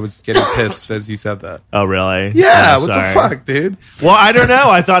 I was getting pissed as you said that. Oh, really? Yeah, Oh, what sorry. the fuck, dude? Well, I don't know.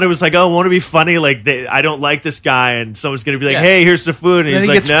 I thought it was like, oh, won't it be funny? Like, I don't like this guy, and someone's going to be like, Yeah. hey, here's the food. And Then he's he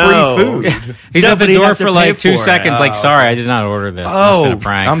like, gets no. free food. he's Yeah, at but the he'd door have to for pay like 2 for it. seconds. Like, sorry, I did not order this. Oh, I'm just gonna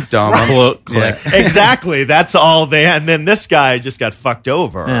prank. I'm dumb. Click. Yeah. Exactly. That's all they had. And then this guy just got fucked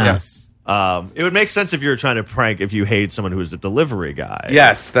over. Yeah. Yes. It would make sense if you were trying to prank if you hate someone who was a delivery guy.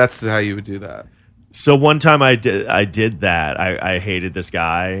 Yes, that's how you would do that. So one time I did that. I hated this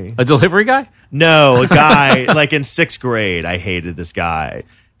guy. A delivery guy? No, a guy like in 6th grade. I hated this guy,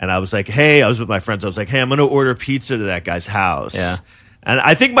 and I was like, "Hey," I was with my friends. I was like, "Hey, I'm going to order pizza to that guy's house." Yeah. And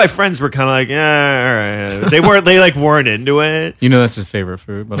I think my friends were kind of like, "Yeah, all right." They weren't. They like weren't into it. You know that's his favorite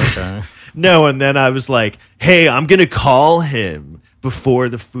food, but okay. No, and then I was like, "Hey, I'm going to call him before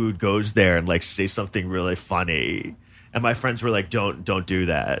the food goes there and like say something really funny." And my friends were like, don't do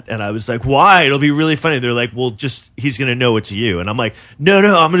that. And I was like, why? It'll be really funny. They're like, well, just, he's going to know it's you. And I'm like, no,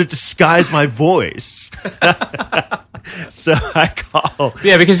 I'm going to disguise my voice. So I call.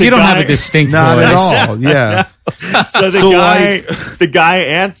 Yeah, because the you don't have guy- a distinct Not voice. at all. Yeah. So the guy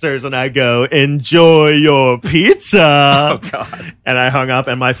answers and I go, enjoy your pizza. Oh, God. And I hung up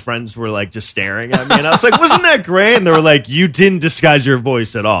and my friends were like just staring at me. And I was like, wasn't that great? And they were like, you didn't disguise your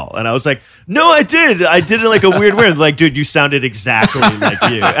voice at all. And I was like, no, I did. I did it like a weird way. Like, dude, you sounded exactly like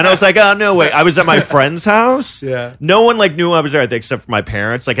you. And I was like, oh, no, wait. I was at my friend's house. Yeah. No one like knew I was there, I think, except for my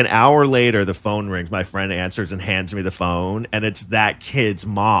parents. Like an hour later, the phone rings. My friend answers and hands me the phone. And it's that kid's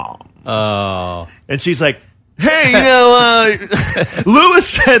mom. Oh. And she's like, hey, Lewis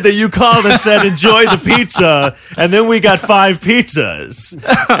said that you called and said, enjoy the pizza. And then we got 5 pizzas.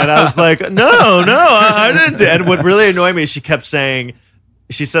 And I was like, no, I didn't. And what really annoyed me is she kept saying,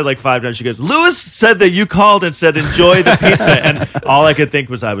 she said like 5 times, she goes, Lewis said that you called and said, enjoy the pizza. And all I could think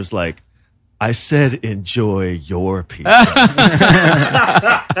was, I was like, I said, enjoy your pizza.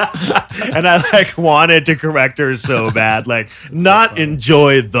 And I like wanted to correct her so bad. Like, not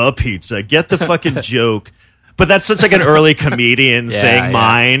enjoy the pizza. Get the fucking joke. But that's such like an early comedian Yeah, thing, yeah.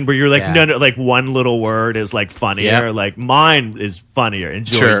 mine, where you're like, Yeah. no, like one little word is like funnier. Yep. Like mine is funnier.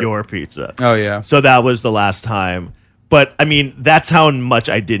 Enjoy Sure. your pizza. Oh, yeah. So that was the last time. But I mean, that's how much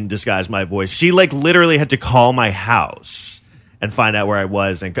I didn't disguise my voice. She like literally had to call my house and find out where I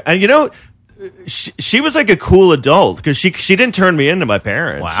was. And you know, she was like a cool adult because she didn't turn me into my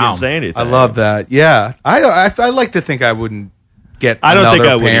parents. She Wow. didn't say anything. I love that. Yeah. I like to think I wouldn't get I don't think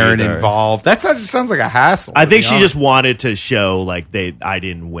another I would parent either. involved. That just sounds like a hassle. I to think be she honest. just wanted to show like I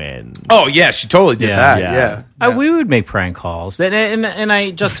didn't win. Oh, yeah. She totally did Yeah. that. Yeah. We would make prank calls, but and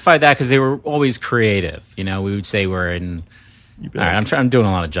I justified that because they were always creative. You know, we would say we're in. All right, I'm doing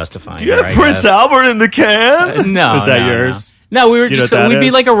a lot of justifying. Do you have here, I Prince guess. Albert in the can? No, is that no, yours? No, we were Do you know just what that we'd be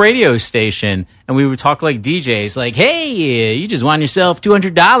is? like a radio station, and we would talk like DJs, like, "Hey, you just won yourself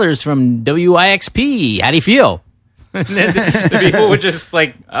 $200 from WIXP. How do you feel?" And then the people would just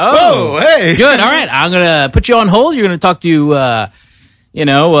like, "Oh, Oh, hey. good. All right, I'm gonna put you on hold. You're gonna talk to,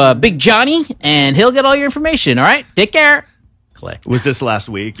 Big Johnny, and he'll get all your information. All right, take care." Click. Was this last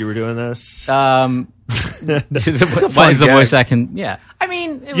week you were doing this? Why fun is the gag. voice I can? Yeah, I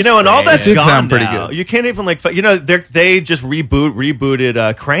mean, it was And all that's Did gone sound pretty now. good. You can't even like, they just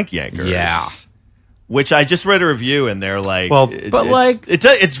rebooted Crank Yankers. Yeah. Which I just read a review and they're like, Well, but like-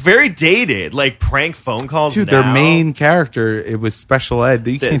 it's very dated, like prank phone calls. Dude, now. their main character, it was special ed.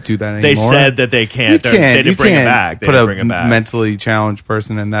 You can't do that anymore. They said that they can't. You They can't. didn't bring it back. They Put didn't a bring it back. mentally challenged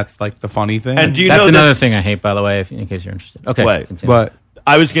person, and that's like the funny thing. And do you That's know another that, thing I hate, by the way, in case you're interested. Okay, What? continue. but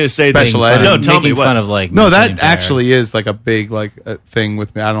I was going to say Special that, ed. No, tell me making what. fun of like no, mentally that impaired. actually is like a big thing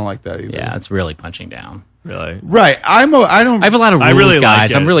with me. I don't like that either. Yeah, it's really punching down. Really. Right. I don't. I have a lot of rules, I really guys.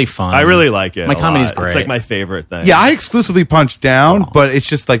 like it. I'm really fun. I really like it. My a comedy's lot. great. It's like my favorite thing. Yeah, I exclusively punch down, but it's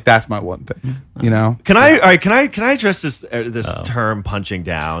just like that's my one thing. You know. Can I? All right, can I address this term punching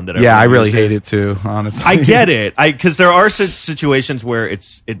down? That Yeah, I everyone really uses? hate it too. Honestly, I get it. Because there are situations where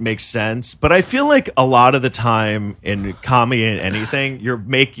it makes sense, but I feel like a lot of the time in comedy and anything,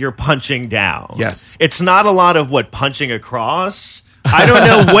 you're punching down. Yes. It's not a lot of punching across. I don't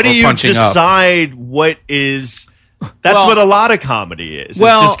know. What do Or you punching up. decide? What is? That's Well- what a lot of comedy is.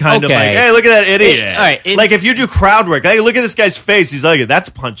 Well, It's just kind of like, okay. hey, look at that idiot. All right, like if you do crowd work, hey, look at this guy's face. He's like, that's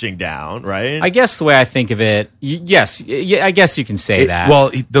punching down, right? I guess the way I think of it, yes, I guess you can say that.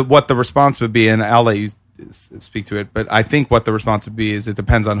 Well, what the response would be, and I'll let you speak to it, but I think what the response would be is it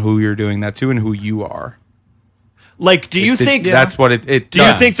depends on who you're doing that to and who you are. Like, do you think that's what it Do you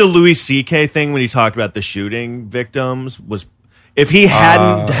does. think the Louis C.K. thing when he talked about the shooting victims was, if he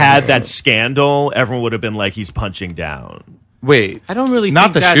hadn't had that scandal, everyone would have been like, he's punching down. Wait, I don't really not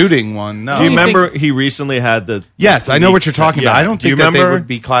think the that's- shooting one. No. Do you you remember think- he recently had the? Yes, I know what you're talking about. I don't Do you think that they remember? would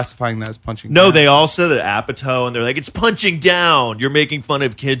be classifying that as punching. No, down. they all said that Apatow, and they're like, it's punching down. You're making fun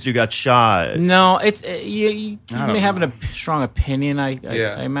of kids who got shot. no, it's you don't may have know. a strong opinion, I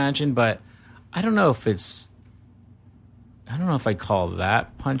Yeah. imagine, but I don't know if it's. I don't know if I call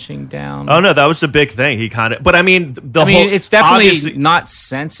that punching down. Oh no, that was the big thing. He kind of, but I mean, I mean, it's definitely obviously- not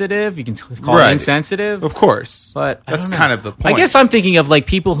sensitive. You can call Right. it insensitive, Of course, but I that's don't know. kind of the point. I guess I'm thinking of like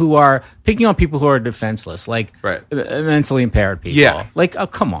people who are picking on people who are defenseless, like Right. Mentally impaired people. Yeah. Like, oh,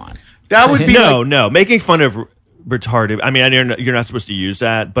 come on. that would be no, like, no, making fun of retarded. I mean, you're not supposed to use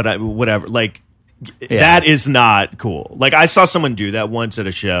that, but whatever. Like, that is not cool. Like, I saw someone do that once at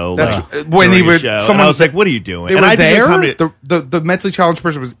a show. That's like, when they during a were. show, and Someone I was like, "What are you doing?" They and were I didn't there. come to- The mentally challenged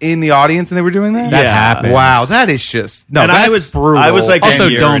person was in the audience, and they were doing that. That Yeah. happens. Wow, that is just no. And that's I was brutal. I was like, Also, a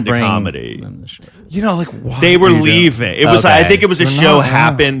year don't into bring comedy. them to show. you know, like why They were do that? leaving. It was. Okay. I think it was a They're show not, yeah.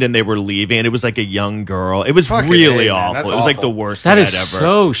 happened, and they were leaving. And it was like a young girl. It was Fucking really A, man. awful. That's It was like awful. the worst. That thing is I'd ever.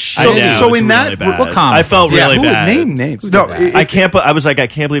 so I shit. know, So it was in that- really bad. what comic I felt Yeah, really who bad. name names? did No, that? I can't. I was like, I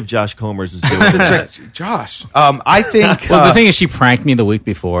can't believe Josh Comers is doing that. Josh. I think. Well, the thing is, she pranked me the week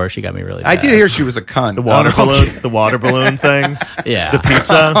before. She got me really. I bad. did hear she was a cunt. The water balloon thing. Yeah. The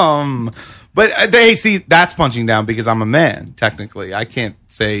pizza. But they see that's punching down because I'm a man. Technically, I can't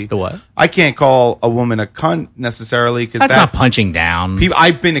say The what? I can't call a woman a cunt necessarily because That's not punching down.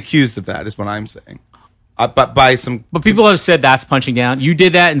 I've been accused of that. Is what I'm saying. But by some, But people have said that's punching down. You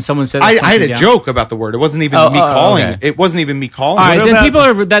did that, and someone said I that's had punching a down. joke about the word. It wasn't even Oh, me oh, calling. okay. It wasn't even me calling. All right, it. then about- people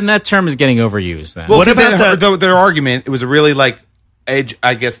are. Then that term is getting overused. Then. Well, What because about their argument? It was a really like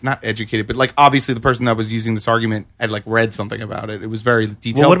I guess not educated, but like obviously the person that was using this argument had like read something about it. It was very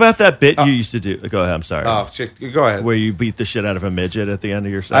detailed. Well, what about that bit you used to do? Go ahead. I'm sorry. Oh shit! Go ahead. Where you beat the shit out of a midget at the end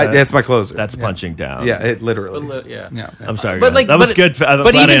of your set. That's my closer. That's Yeah. punching down. Yeah, it literally. yeah. I'm sorry. But like that was but- good. I'm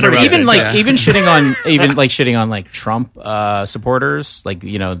But glad I interrupted. even like Yeah. even shitting on like Trump supporters, like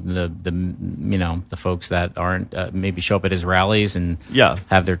the folks that aren't maybe show up at his rallies and Yeah.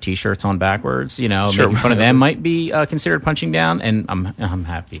 have their T-shirts on backwards. Sure. Making fun of them might be considered punching down, and I'm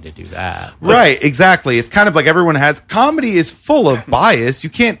happy to do that. Right, exactly. It's kind of like everyone has comedy is full of bias. You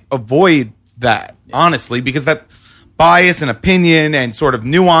can't avoid that, honestly, because that bias and opinion and sort of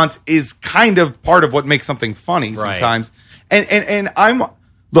nuance is kind of part of what makes something funny Right. sometimes. And I'm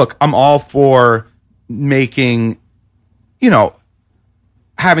all for making,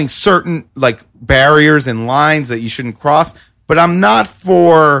 having certain like barriers and lines that you shouldn't cross, but I'm not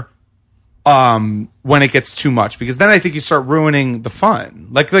for when it gets too much, because then I think you start ruining the fun.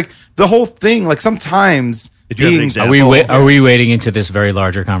 Like the whole thing, like sometimes you have an being example? Are we wading into this very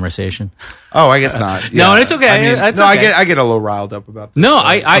larger conversation? Oh, I guess not. No, it's okay. I mean, That's no, okay. I get a little riled up about this. No,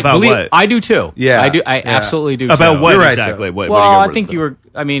 I About believe what? I do too. Yeah, I do. I yeah. absolutely do. About too. what You're right, exactly? though. What Well, do I get think rid you of? were.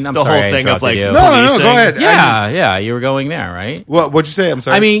 I mean, I'm The sorry. whole I thing of, interrupted like, you. No, policing. go ahead. Yeah, you were going there, right? What'd you say? I'm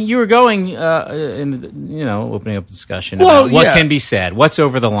sorry. I mean, you were going in opening up a discussion Well, about what yeah. can be said, what's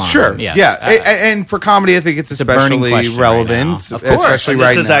over the line. sure. Yes. Yeah. And for comedy, I think it's a burning especially question right relevant. now. Of course. Especially This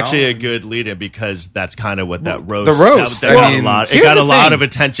right is now. actually a good lead-in because that's kind of what that roast. the roast, That I got mean, a lot. It here's got a the lot thing. of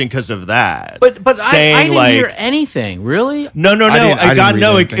attention because of that. but I saying didn't hear anything really. No. I didn't read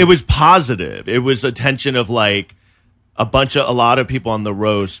anything. It was positive. It was attention of like a lot of people on the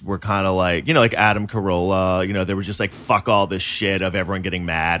roast were kind of like, like Adam Carolla, they were just like, fuck all this shit of everyone getting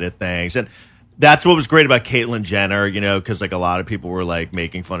mad at things. And that's what was great about Caitlyn Jenner, because like a lot of people were like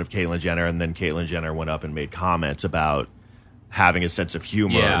making fun of Caitlyn Jenner, and then Caitlyn Jenner went up and made comments about having a sense of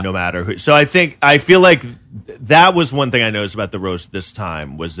humor Yeah. no matter who. So I feel like that was one thing I noticed about the roast this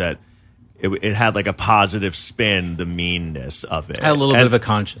time was that it had like a positive spin, the meanness of it. I had a little bit of a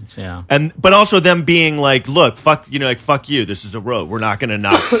conscience, yeah. But also them being like, look, fuck you, this is a road. We're not going to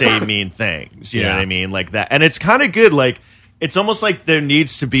not say mean things. You know Yeah. what I mean? Like that. And it's kind of good. Like, it's almost like there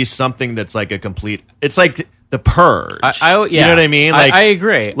needs to be something that's like a complete, it's like The Purge. Yeah. You know what I mean? Like, I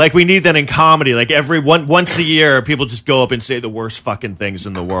agree. Like we need that in comedy. Like once a year, people just go up and say the worst fucking things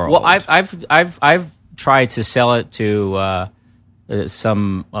in the world. Well, I've tried to sell it to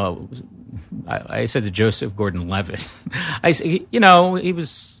some. I said to Joseph Gordon-Levitt. I said, he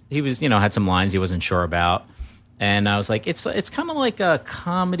was had some lines he wasn't sure about, and I was like, it's kind of like a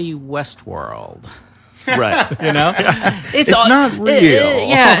comedy Westworld. right. It's not real.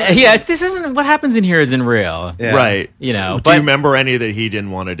 Yeah. This isn't what happens in here isn't real. Yeah. Right. Do you remember any that he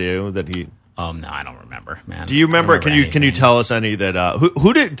didn't want to do that he? No, I don't remember, man. Do you remember? Can you anything. tell us any that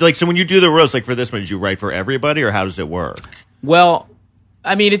who did like? So when you do the roast, like for this one, did you write for everybody, or how does it work? Well,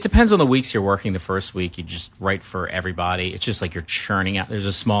 I mean, it depends on the weeks you're working. The first week, you just write for everybody. It's just like you're churning out. There's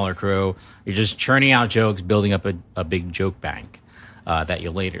a smaller crew. You're just churning out jokes, building up a big joke bank that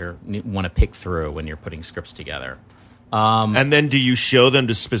you later want to pick through when you're putting scripts together. And then do you show them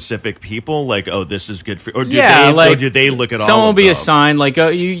to specific people? Like, oh, this is good for, or do they look at all? Someone will be them? assigned. Like,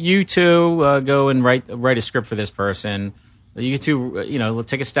 you two go and write a script for this person. You two,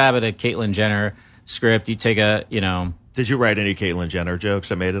 take a stab at a Caitlyn Jenner script. You take a. Did you write any Caitlyn Jenner jokes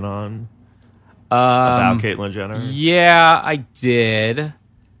that made it on? About Caitlyn Jenner? Yeah, I did.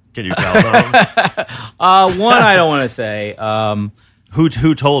 Can you tell them? One I don't want to say.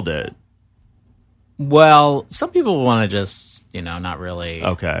 Who told it? Well, some people want to just, not really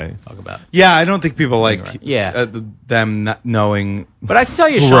Okay. talk about it. Yeah, I don't think people like Yeah. them not knowing. But I can tell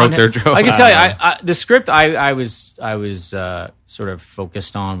you, Who Sean, wrote their joke? I can tell you, the script I was sort of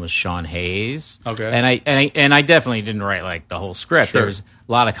focused on was Sean Hayes. Okay. and I definitely didn't write like the whole script. Sure. There was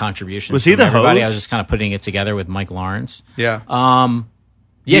a lot of contributions. Was he from the everybody. host? I was just kind of putting it together with Mike Lawrence. Yeah.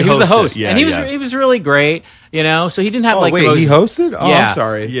 Yeah, he was the hosted. host, Yeah, and he yeah. was really great. So he didn't have wait, the most, he hosted? Oh, Yeah. I'm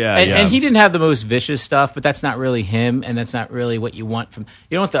sorry. Yeah, and he didn't have the most vicious stuff, but that's not really him, and that's not really what you want from.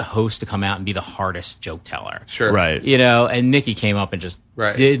 You don't want the host to come out and be the hardest joke teller. Sure. Right. And Nikki came up and just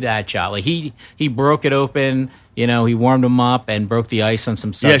did that job. Like he broke it open. He warmed him up and broke the ice on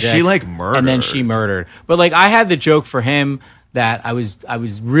some subjects. Yeah, she murdered, and then she murdered. But like I had the joke for him that I was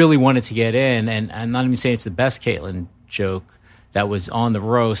really wanted to get in, and I'm not even saying it's the best Caitlyn joke that was on the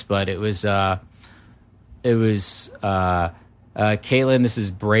roast, but it was Caitlyn, this is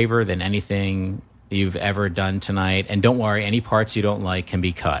braver than anything you've ever done tonight, and don't worry, any parts you don't like can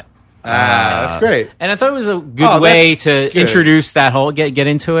be cut. That's great. And I thought it was a good way to good. introduce that whole get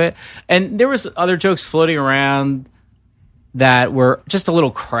into it. And there was other jokes floating around that were just a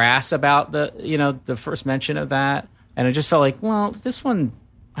little crass about the first mention of that, and I just felt like, well, this one.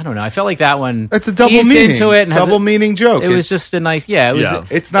 I don't know. I felt like that one. It's a double eased meaning. into it and has Double meaning joke. It was just a nice. Yeah, it was. Yeah.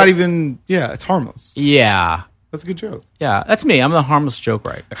 It's not even. Yeah, it's harmless. Yeah, That's a good joke. yeah. That's me. I'm the harmless joke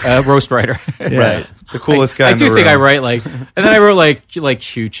writer, roast writer. Right. The coolest guy. I in do the think room. I write like, and then I wrote like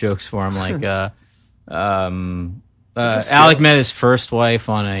cute jokes for him, like Alec met his first wife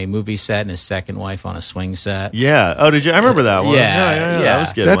on a movie set and his second wife on a swing set. Yeah. Oh, did you? I remember that one. Yeah. That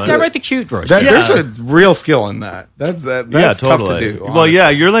was a good. That's one. I write the cute roast. There's a real skill in that. That's yeah, tough totally. to do. Well, yeah,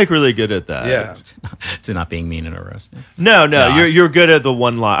 you're like really good at that. Yeah. to not being mean in a roast. No, Nah. you're good at the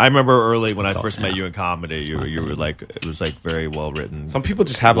one line. I remember early when I first met you in comedy, you were like, it was like very well written. Some people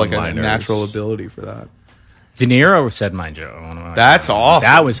just have like a One-liners. natural ability for that. De Niro said my joke. That's awesome.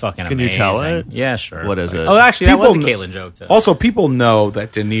 That was fucking Can amazing. you tell it? Yeah, sure. What is it? Oh, actually, that was a People Caitlyn joke too. Also, people know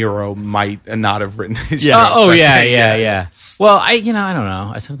that De Niro might not have written his Yeah. jokes. Oh I yeah, think. yeah. Well, I don't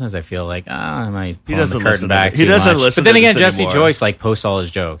know. Sometimes I feel like I might pull doesn't the curtain listen to back. it. He too doesn't much. listen But then to again, this Jesse anymore. Joyce like posts all his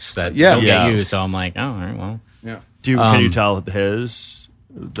jokes that Yeah. don't Yeah. get used. So I'm like, oh, all right, well, Yeah. Can you tell his?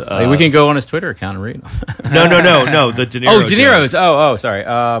 like, we can go on his Twitter account and read them. No. The De Niro. Oh, De Niro's. Oh, sorry.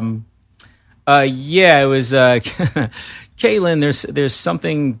 Yeah, it was Caitlyn. There's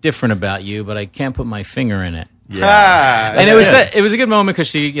something different about you, but I can't put my finger in it. Ah, And it was a good moment because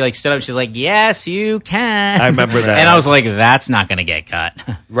she like stood up. She's like, "Yes, you can." I remember that. and I was like, "That's not going to get cut."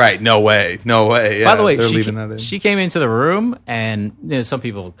 right. No way. Yeah, By the way, they're leaving that in. she came into the room, and some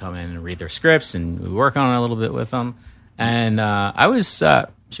people come in and read their scripts, and we work on it a little bit with them. And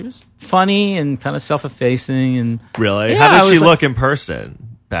she was funny and kind of self-effacing, and Really? Yeah, How I did she was look in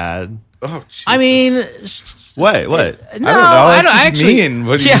person? Bad. Oh, Jesus. I mean, What? No, I don't know. I It's don't just actually. mean.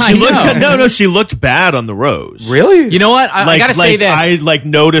 What do you- Yeah, I She looked, know. no. She looked bad on the rose. really? You know what? I gotta say this. I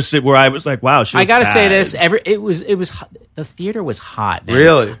noticed it where I was like, wow. I gotta say bad. this. The theater was hot. Man.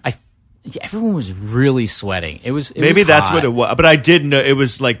 Really? everyone was really sweating. It was Maybe that's hot. what it was. But I did know it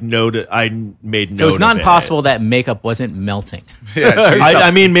was like noted. I made note. So it's not of it. impossible that makeup wasn't melting. Yeah, geez.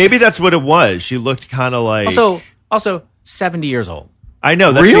 I mean, maybe that's what it was. She looked kind of like. Also 70 years old. I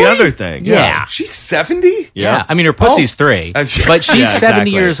know that's Really? the other thing. Yeah. She's 70. Yeah. I mean, her pussy's 3, but she's Yeah, 70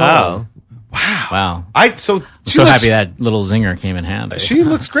 exactly. years old. Oh. Wow. I'm so So happy that little zinger came in handy. She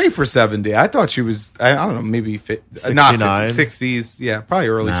looks great for 70. I thought she was, I don't know, maybe not 69. 50, 60s. Yeah, probably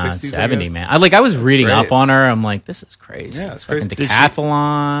early Nah, 60s. 70, man. I was reading great. up on her. I'm like, this is crazy. Yeah, it's Fucking crazy.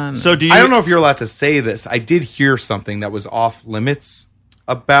 decathlon. So do you? I don't know if you're allowed to say this. I did hear something that was off limits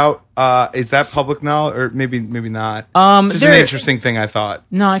about, is that public knowledge or maybe not? Just an there- interesting thing I thought.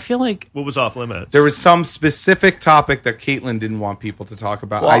 No, I feel like What was off limits? There was some specific topic that Caitlyn didn't want people to talk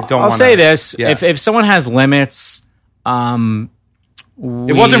about. Well, I don't I'll wanna- say this: Yeah. if someone has limits,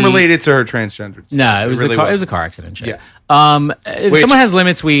 It wasn't related to her transgender. No, it was really it was wasn't. a car accident. Shit. Yeah. If Which- someone has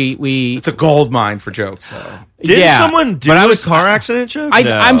limits, we It's a gold mine for jokes, though. Did yeah, someone do but I a was- car accident joke?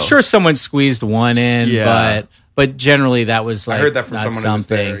 No. I'm sure someone squeezed one in, Yeah. but generally that was like heard that from not someone who was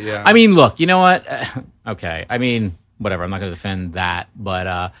something. there, yeah. I mean, look, you know what? Okay, I mean, whatever. I'm not going to defend that,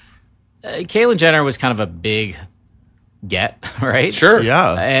 but Caitlyn Jenner was kind of a big get, right? Sure.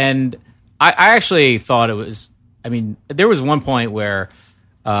 Yeah. And I actually thought it was. I mean, there was one point where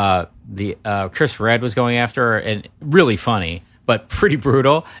the Chris Redd was going after her, and really funny, but pretty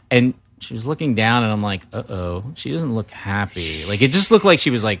brutal. And she was looking down, and I'm like, she doesn't look happy. Like it just looked like she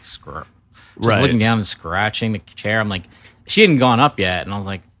was like just Right. looking down and scratching the chair. I'm like, she hadn't gone up yet, and I was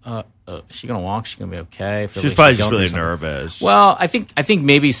like, is she gonna walk? She's gonna be okay. I feel She's like probably going just really through something. nervous. Well, I think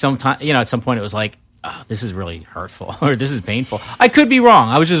maybe sometime, at some point it was like, oh, this is really hurtful or this is painful. I could be wrong.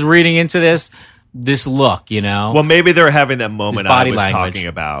 I was just reading into this look, Well, maybe they're having that moment This I body was language. talking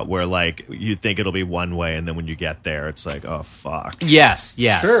about, where like you think it'll be one way, and then when you get there, it's like, oh fuck. yes.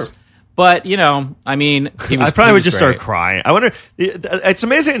 Sure. But I mean, he was, I probably he would was just great. start crying. I wonder. It's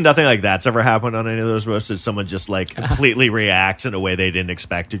amazing nothing like that's ever happened on any of those roasts. That someone just like completely reacts in a way they didn't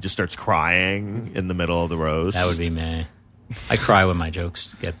expect to, just starts crying in the middle of the roast. That would be me. I cry when my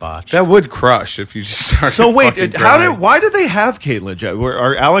jokes get botched. That would crush if you just started. So wait, fucking crying. why did they have Caitlyn Jenner?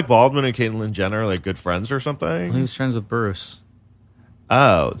 Are Alec Baldwin and Caitlyn Jenner like good friends or he something? was friends with Bruce.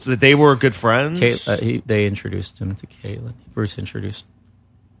 Oh, so they were good friends. They introduced him to Caitlyn. Bruce introduced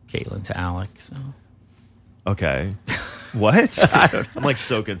Caitlyn to Alec. So Okay. What? I'm like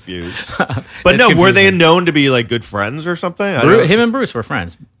so confused. But That's no, were they confusing. known to be like good friends or something? I don't- him and Bruce were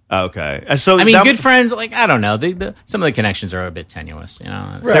friends. Okay. And so I mean, that- good friends. Like I don't know. Some of the connections are a bit tenuous.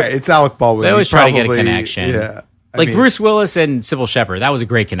 Right, it's Alec Baldwin. They always He try to get a probably- connection. Yeah, I Like mean, Bruce Willis and Sybil Shepherd. That was a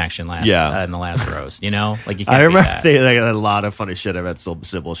great connection in the last roast. Like you can't I beat remember that. they had a lot of funny shit about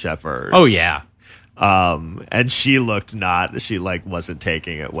Sybil Shepherd. Oh yeah. And she looked she like wasn't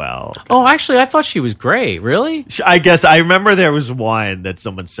taking it well. Oh, actually, I thought she was great. Really? I guess I remember there was one that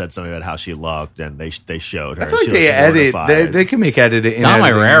someone said something about how she looked, and they showed her. I feel She like they looked edit. mortified. They can make editing. Tom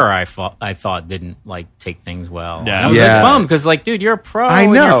editing. Herrera, I thought didn't like take things well. Yeah. And I was Yeah. like bummed because dude, you're a pro. I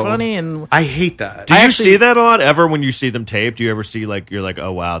and know. you're funny and I hate that. Do you I actually- see that a lot ever when you see them taped? Do you ever see you're like,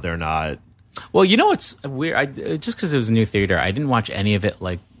 oh wow, they're not. well, what's weird? Just because it was a new theater, I didn't watch any of it.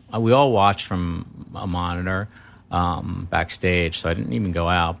 Like we all watched from a monitor backstage, so I didn't even go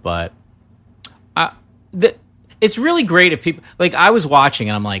out. But it's really great if people like. I was watching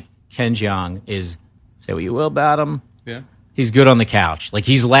and I'm like, Ken Jeong is say what you will about him. Yeah. He's good on the couch. Like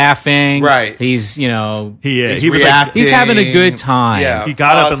he's laughing. Right. He's He was like, reacting. he's having a good time. Yeah. he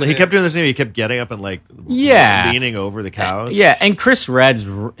got up and he Positive. kept doing this thing. He kept getting up and like leaning over the couch. Yeah, and Chris Redd's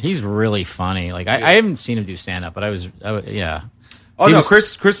he's really funny. Like I haven't seen him do stand up, but yeah. Oh He no,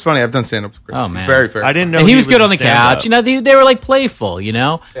 was- Chris funny. I've done stand up. Chris. Oh, He's man. very fair. I didn't know And he was good a on the stand-up. couch. They were like playful,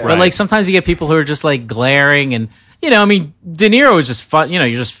 But Right. like sometimes you get people who are just like glaring and I mean, De Niro is just fun. You're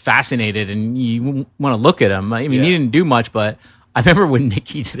just fascinated and you want to look at him. I mean, he Yeah. didn't do much, but I remember when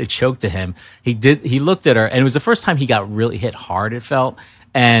Nikki did a choke to him, he looked at her and it was the first time he got really hit hard, it felt.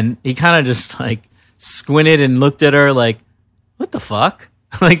 And he kind of just like squinted and looked at her like, what the fuck?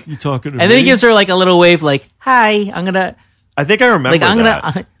 Like, You talking to and then he me? gives her like a little wave, like, hi, I'm gonna, I think I remember like, I'm that.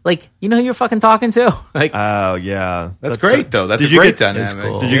 gonna, like, who you're fucking talking to? Like, Oh yeah, That's great though. That's Did a you great get- dynamic.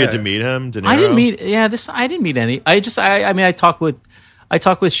 cool. Did you get to Yeah. meet him? De I didn't Niro? I didn't meet any. I mean, I talked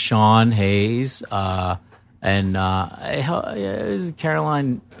with Sean Hayes, and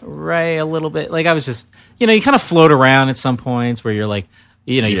Caroline Ray a little bit. Like I was just, you kind of float around at some points where you're like,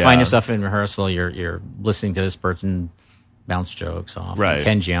 you Yeah. find yourself in rehearsal, you're listening to this person bounce jokes off. Right. And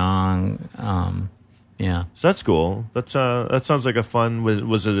Ken Jeong, Yeah. So that's cool. That sounds like a fun.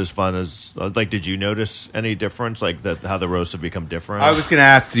 Was it as fun as like? Did you notice any difference, like that? How the roasts have become different? I was going to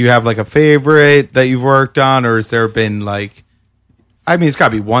ask, do you have like a favorite that you've worked on, or has there been like? I mean, it's got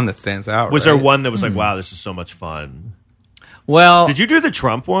to be one that stands out. Was right? there one that was like, wow, this is so much fun? Well, Did you do the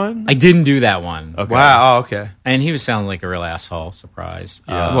Trump one? I didn't do that one. Okay. Wow. Oh, okay. And he was sounding like a real asshole. Surprise.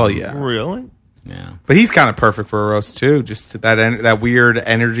 Well, yeah. Really? Yeah. But he's kind of perfect for a roast too. Just that weird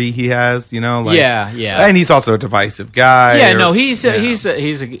energy he has, Like, Yeah. And he's also a divisive guy. Yeah, no, he's at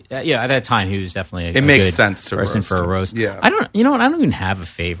that time he was definitely a makes good sense to person roast for a him. roast. Yeah. I don't even have a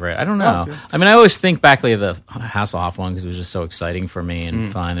favorite. I don't know. Okay. I mean, I always think back to the Hasselhoff one because it was just so exciting for me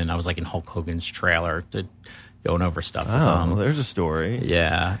and fun, and I was like in Hulk Hogan's trailer going over stuff with Oh, him. there's a story.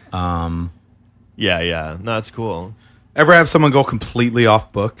 Yeah. Yeah. No, it's cool. Ever have someone go completely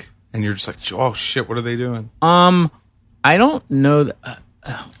off book, and you're just like, oh shit, what are they doing? I don't know.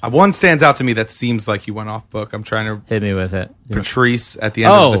 One stands out to me that seems like he went off book. I'm trying to Hit me with it. Patrice at the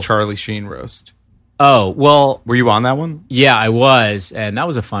end of the Charlie Sheen roast. Oh, well, Were you on that one? yeah, I was, and that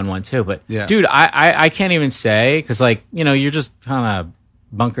was a fun one too. But Yeah. dude, I can't even say because you're just kind of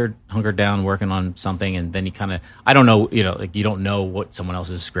hunkered down working on something, and then you kind of I don't know, you don't know what someone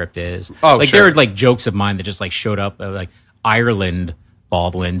else's script is. Oh, like sure. there are like jokes of mine that just like showed up. Like Ireland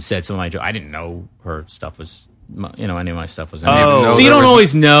Baldwin said some of my jokes. I didn't know her stuff was. Any of my stuff was in there. Oh. So you don't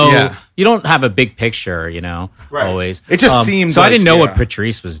always know. Yeah. You don't have a big picture, Right. always. It just seemed so. I like- didn't know yeah. what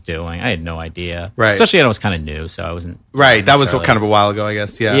Patrice was doing. I had no idea. Right. Especially when I was kind of new, so I wasn't. Right. That was necessarily- kind of a while ago, I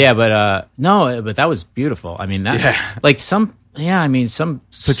guess. Yeah. Yeah, but no, but that was beautiful. I mean, that some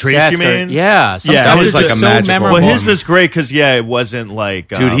Patrice, sets you mean? some Yeah, sets it was are like just a so magical memorable. Well, one. his was great because it wasn't like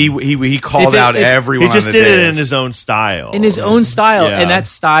Dude, he called If it- out if- everyone. he just on the did it dais. in his own style. in his own style, Yeah. and that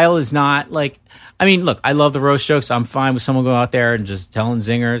style is not like. I mean, look, I love the roast jokes. I'm fine with someone going out there and just telling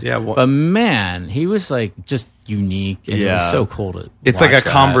zingers. Yeah, but man, he was like just unique, and it was Yeah. so cool to. It's like a watch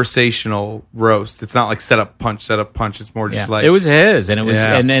that. conversational roast. It's not like set up punch. It's more just Yeah. like It was his, and it was,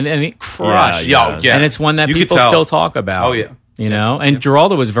 Yeah. and it crushed. Yeah. Yeah. And it's one that You could people tell. still talk about. Oh, yeah. And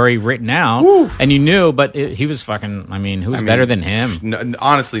Geraldo was very written out, and you knew, but he was fucking. I mean, who's better than him?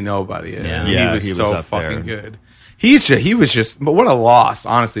 Honestly, nobody. Yeah. Yeah, he was he was so up fucking there. good. He was just, but what a loss,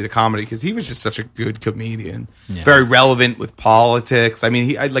 honestly, to comedy, because he was just such a good comedian. Very relevant with politics. I mean,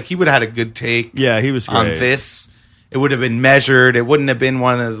 he would have had a good take. Yeah, he was on great. this. It would have been measured. It wouldn't have been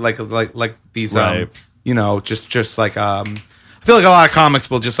one of like these Right. just like I feel like a lot of comics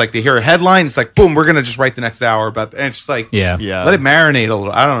will just like they hear a headline, it's like boom, we're gonna just write the next hour about and it's just like Yeah. Yeah. let it marinate a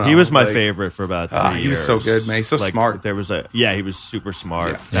little. I don't know. He was my Like, favorite for about 3 years. he was so good, man. He's so smart. There was he was super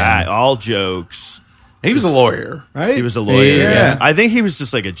smart. Yeah. Fat, all jokes. He was a lawyer, right? He was a lawyer. Yeah. Yeah. I think he was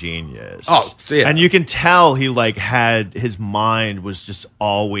just like a genius. Oh, yeah. And you can tell he had his mind was just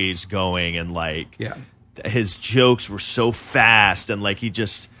always going and Yeah. his jokes were so fast and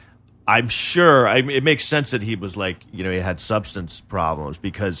I'm sure it makes sense that he was he had substance problems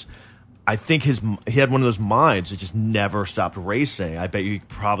because I think he had one of those minds that just never stopped racing. I bet you he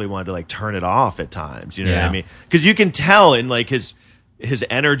probably wanted to turn it off at times. You know what I Yeah. mean? Because you can tell in his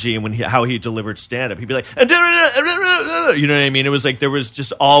energy and how he delivered stand up, he'd be like, you know what I mean? It was there was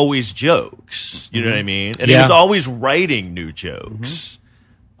just always jokes. You know what I mean? And he Yeah. was always writing new jokes.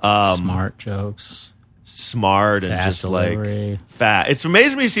 Smart jokes. Smart and Fast just delivery. fast. It's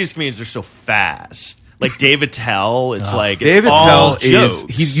amazing when you see these comedians; they're so fast. Like David Tell, it's David it's all Tell is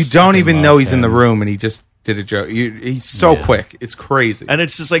jokes. you don't even love know he's in the him. room and he just did a joke. He's so Yeah. quick. It's crazy. and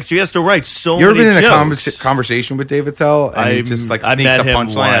it's just so he has to write so You ever many been in a jokes. conversation with David Tell and he just I sneaks met a him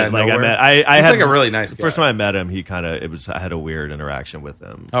punchline out of once. nowhere? I He's had like a really nice guy. First time I met him, I had a weird interaction with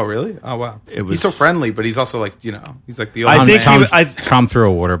him. Oh really? Oh wow. It was- he's so friendly, but he's also he's like the old I man. think he Tom threw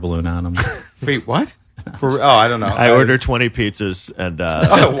a water balloon at him. Wait, what? I don't know. I ordered 20 pizzas and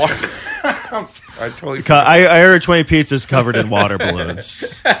Oh, what? I'm sorry, I totally. I ordered 20 pizzas covered in water balloons.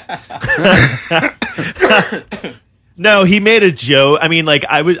 No, he made a joke. I mean,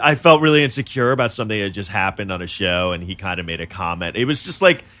 I felt really insecure about something that just happened on a show, and he kind of made a comment. It was just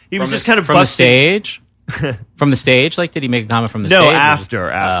he was just kind of From the busting- stage? From the stage? Did he make a comment from the No, stage?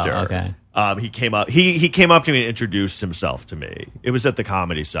 after. Oh, okay. He came up. He came up to me and introduced himself to me. It was at the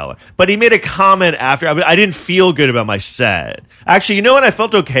Comedy Cellar, but he made a comment after. I didn't feel good about my set. Actually, you know what? I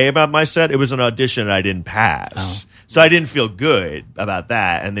felt okay about my set. It was an audition and I didn't pass, so I didn't feel good about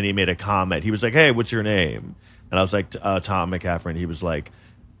that. And then he made a comment. He was like, "Hey, what's your name?" And I was like, "Tom McCaffrey." And he was like,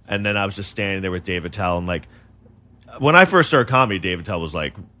 and then I was just standing there with David Tell, and when I first started comedy, David Tell was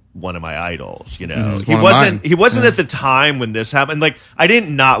one of my idols, you know. He's one of mine. He wasn't at the time when this happened. I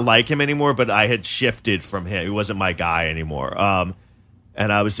didn't not like him anymore, but I had shifted from him. He wasn't my guy anymore. And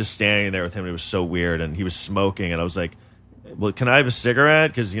and I was just standing there with him. And it was so weird, and he was smoking, and I was like, "Well, can I have a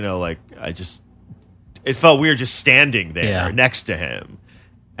cigarette?" Because like it felt weird just standing there next to him.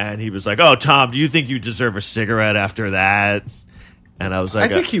 And he was like, "Oh, Tom, do you think you deserve a cigarette after that?" And I was like,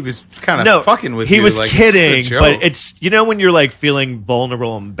 I think he was kind of fucking with you. He was like, kidding, it's a joke. but it's when you're like feeling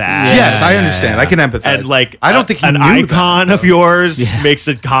vulnerable and bad. Yes, I understand. I can empathize. And like, I don't think he an knew icon that, of yours makes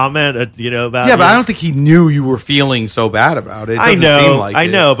a comment, about Yeah, but you. I don't think he knew you were feeling so bad about it. It I doesn't know, seem like I it.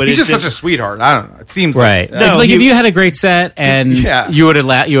 know, but he's it's just such a sweetheart. I don't know. It seems Right. like No, like if he- you had a great set and Yeah. you would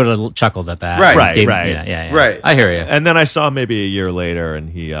have chuckled at that. Right. Right, Gave- right. Yeah. Right. I hear you. And then I saw him maybe a year later, and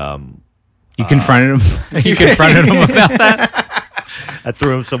he You confronted him. You confronted him about that. I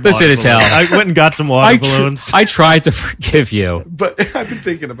threw him some. Listen water to tell. balloons. I went and got some water balloons. I tried to forgive you. But I've been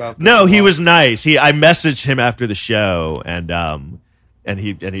thinking about this. No, a he lot. was nice. I messaged him after the show, and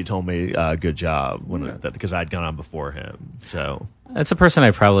he told me good job because I'd gone on before him. So That's a person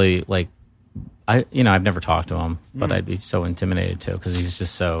I probably like. I've never talked to him, but I'd be so intimidated too because he's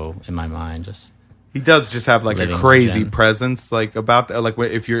just so in my mind. Just He does just have like Living a crazy legend. presence, like about that. Like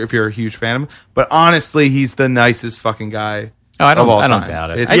if you're a huge fan of him, but honestly, he's the nicest fucking guy. oh, I of all don't time. doubt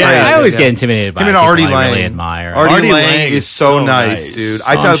it. It's I crazy. always yeah. get intimidated by Him and people Artie I Lang. really admire. Artie Lang Lang is is so so nice, nice. dude.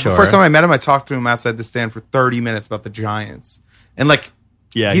 I'm The sure. first time I met him, I talked to him outside the stand for 30 minutes about the Giants, and like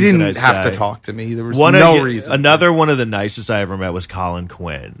yeah, he he's a didn't nice have guy. to talk to me. There was One no of, reason. Another one of the nicest I ever met was Colin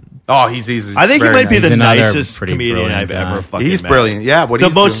Quinn. Oh, he's I think he very might be nice. the He's another nicest pretty comedian brilliant I've guy. ever fucking He's met. brilliant. Yeah, what the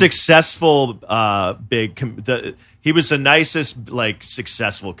he's most doing. successful he was the nicest like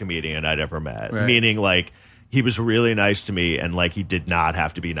successful comedian I'd ever met. Right. Meaning like he was really nice to me and like he did not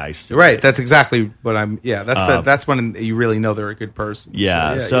have to be nice to me. Right, that's exactly what I'm. Yeah, that's when you really know they're a good person.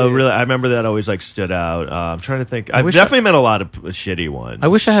 Yeah, so really, I remember that always like stood out. I'm trying to think. I've wish definitely met a lot of shitty ones. I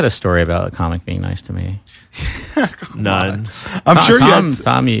wish I had a story about a comic being nice to me. None. I'm sure Tom, you had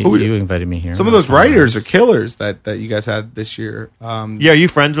Tom, you invited me here. some of those writers or killers that you guys had this year. Yeah, are you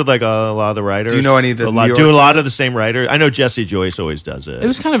friends with like a lot of the writers? Do you know any of the New York do a lot of the same writers? I know Jesse Joyce always does it. It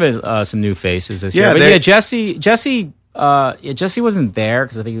was kind of some new faces this Yeah, year. But they- Jesse wasn't there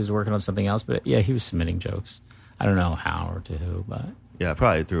because I think he was working on something else. But yeah, he was submitting jokes. I don't know how or to who, but yeah,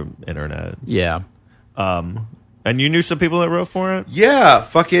 probably through internet. yeah. And you knew some people that wrote for it. Yeah,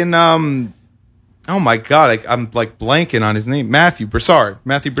 fucking. Oh my god, I'm like blanking on his name. Matthew Broussard.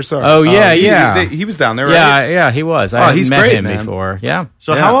 Oh, yeah, he, yeah. He was down there, right? Yeah, he was. I he's met great, him man. before. Yeah.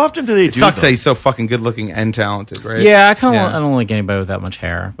 So Yeah. how often do they do? Sucks that them? he's so fucking good looking and talented, right? Yeah, I kind of Yeah. I don't like anybody with that much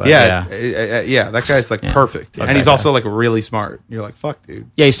hair. But Yeah, yeah. that guy's like perfect, Fuck and he's that also like really smart. You're like, fuck, dude.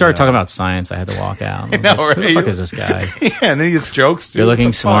 Yeah, he started talking about science. I had to walk out. I was know, like, Who the right? fuck is this guy? Yeah, and then he just jokes. Dude. You're What looking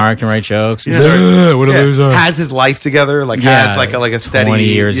the fuck? smart, can write jokes. Yeah. What a Yeah. loser. Has his life together, like Yeah, has like a steady 20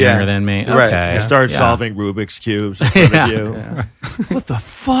 years yeah. younger than me. Right. Okay. You start Yeah. solving Rubik's cubes in front of you. What the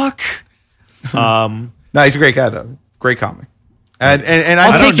fuck? No, he's a great guy though. Great comic. And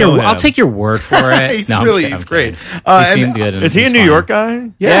I'll I take don't know I'll him. take your word for it. he's No, I'm really kidding, he's I'm great. kidding. He And- seemed good. and Is he a he's New funny. York guy?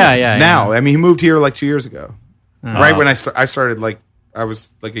 Yeah. Now, I mean, he moved here like 2 years ago. Right when I started, like I was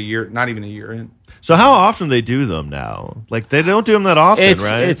like a year, not even a year in. So how often do they do them now? Like they don't do them that often,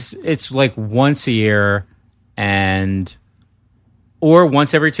 right? It's like once a year, or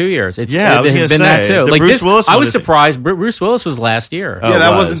once every 2 years. Yeah, I it was has gonna been that say, too. the Like Bruce this, Willis I one was is- surprised. Bruce Willis was last year. Oh, Yeah,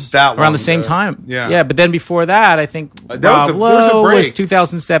 that it was. wasn't that long Around the same ago. time, Yeah. But then before that, I think There Rob was a Lowe break. was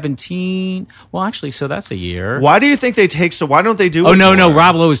 2017. Well, actually, so that's a year. Why do you think they take so? Why don't they do? Oh it no, more?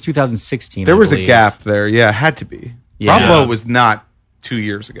 Rob Lowe was 2016. There I was a believe. gap there. Yeah, had to be. Yeah. Rob Lowe was not 2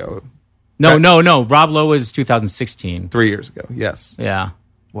 years ago. No. Rob Lowe was 2016. 3 years ago. Yes. Yeah,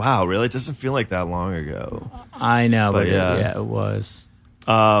 Wow, really? It doesn't feel like that long ago. I know, but yeah. it was.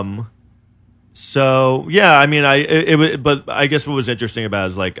 So yeah, I mean, it was, but I guess what was interesting about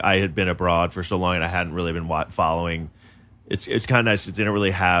it is like I had been abroad for so long and I hadn't really been following. It's kind of nice. It didn't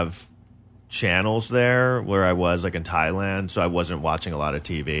really have channels there where I was, like in Thailand, so I wasn't watching a lot of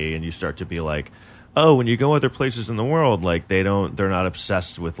TV. And you start to be like, oh, when you go other places in the world, like they're not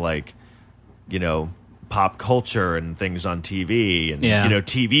obsessed with like, you know, pop culture and things on TV and Yeah. you know,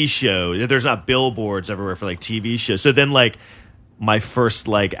 TV shows. There's not billboards everywhere for like TV shows. So then like my first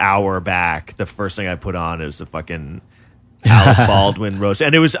like hour back, the first thing I put on is the fucking Alec Baldwin roast.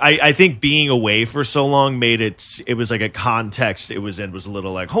 And it was I think being away for so long made it was like a context it was in was a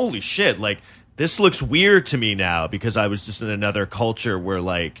little like, holy shit, like this looks weird to me now because I was just in another culture where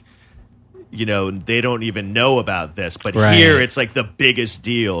like, you know, they don't even know about this, but Right. here it's like the biggest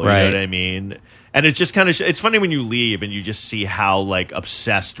deal. You Right. know what I mean? And it just kind of it's funny when you leave and you just see how like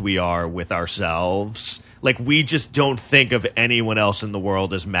obsessed we are with ourselves. Like we just don't think of anyone else in the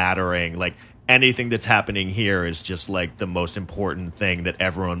world as mattering. Like anything that's happening here is just like the most important thing that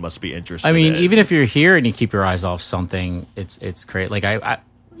everyone must be interested in. I mean, even if you're here and you keep your eyes off something, it's great. Like I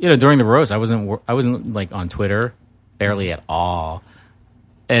during the roast, I wasn't like on Twitter barely at all.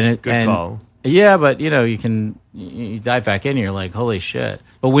 And Good call. Yeah, but you dive back in and you're like, holy shit.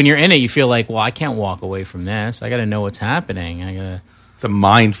 But when you're in it, you feel like, well, I can't walk away from this. I got to know what's happening. I got to It's a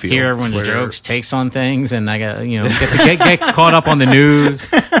minefield. hear everyone's Twitter. jokes, takes on things, and I got get caught up on the news.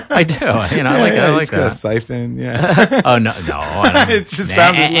 I do. I like He's got a that. siphon. Yeah. Oh no, I don't. It just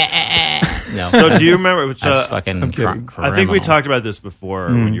sounded. No. So do you remember? So That's fucking kidding. I think we criminal. talked about this before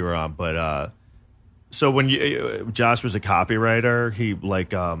when you were on, but so when Josh was a copywriter, he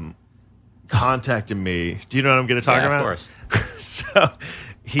like contacted me. Do you know what I'm going to talk Yeah, about? of course. So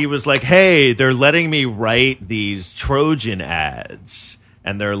he was like, "Hey, they're letting me write these Trojan ads,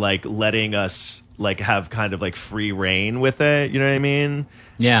 and they're like letting us like have kind of like free reign with it. You know what I mean?"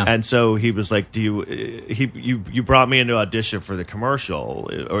 Yeah. And so he was like, "Do you?" You brought me into audition for the commercial,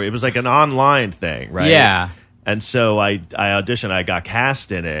 or it was like an online thing, right? Yeah. And so I auditioned. I got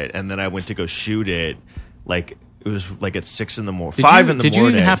cast in it, and then I went to go shoot it. Like it was like at 6 in the morning, 5 in the Did you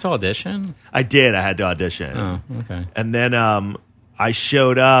morning. even have to audition? I did. I had to audition. Oh, okay. And then I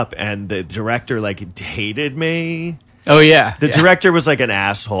showed up, and the director like hated me. Oh yeah. The director was like an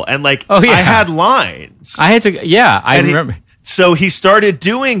asshole, and like Oh, yeah. I had lines. I had to. Yeah, I And he- remember. so he started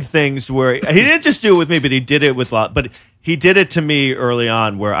doing things where he didn't just do it with me, but he did it with but he did it to me early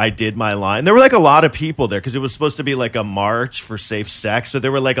on where I did my line. There were like a lot of people there because it was supposed to be like a march for safe sex. So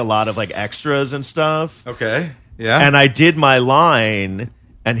there were like a lot of like extras and stuff. Okay. Yeah. And I did my line,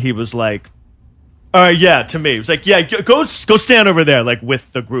 and he was like, yeah, to me. He was like, yeah, go stand over there, like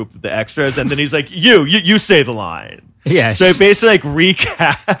with the group of the extras. And then he's like, you say the line. Yeah. So he basically like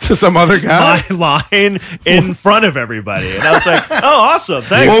recapped to some other guy. my line in front of everybody. And I was like, oh, awesome.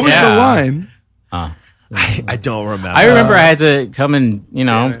 Thanks. What was Yeah. the line? I don't remember. I remember I had to come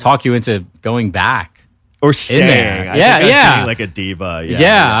and talk you into going back. Or staying. there. I Yeah, think I was yeah. being like a diva.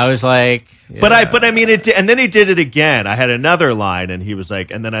 Yeah, I was like, But I mean, and then he did it again. I had another line, and he was like,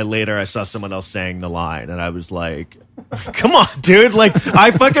 and then I saw someone else saying the line, and I was like, come on, dude. Like,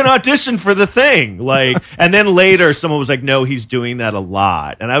 I fucking auditioned for the thing. Like, and then later someone was like, no, he's doing that a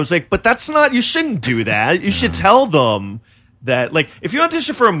lot. And I was like, but that's not, you shouldn't do that. You should tell them that, like, if you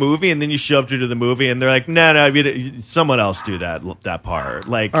audition for a movie and then you show up to do the movie and they're like, no, someone else do that part.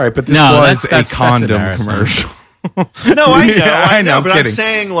 Like, All right, but this No, was that's a condom embarrassing. commercial. no, I know, Yeah, I know, I'm but I'm kidding.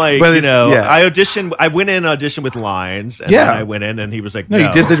 saying, like, But I yeah. I went in audition with lines, and Yeah. then I went in, and he was like, No,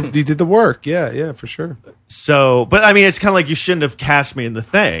 no. you did the work. Yeah, for sure. So, but I mean, it's kind of like you shouldn't have cast me in the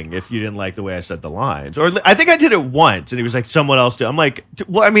thing if you didn't like the way I said the lines. Or I think I did it once, and he was like, someone else do. I'm like,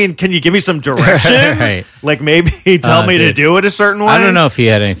 well, I mean, can you give me some direction? Right. Like maybe tell me to dude. do it a certain way. I don't know if he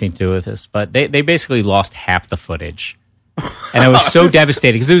had anything to do with this, but they basically lost half the footage. And I was so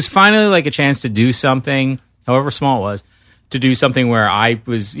devastated because it was finally like a chance to do something, however small it was, to do something where I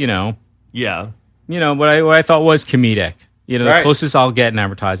was, Yeah. what I thought was comedic. The Right. closest I'll get in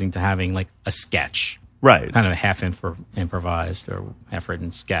advertising to having like a sketch, Right. kind of a half improvised or half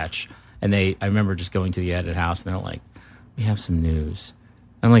written sketch. And I remember just going to the edit house and they're like, we have some news.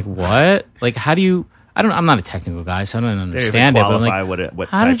 And I'm like, what? Like, how do you? I'm not a technical guy, so I don't They didn't understand it. But I'm qualify like, what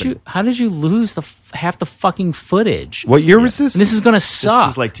how type did of- how did you lose half the fucking footage? What year was this? And this is gonna This suck.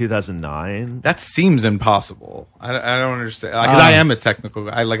 was like 2009. That seems impossible. I don't understand because I am a technical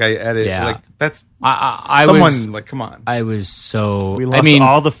guy. I edit. Yeah. Like that's I someone. was Like, come on. I was so. We lost I mean,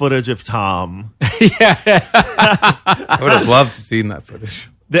 all the footage of Tom. I would have loved to seen that footage.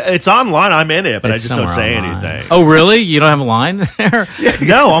 It's online. I'm in it, but I it's just don't somewhere say online. anything. Oh, really? You don't have a line there?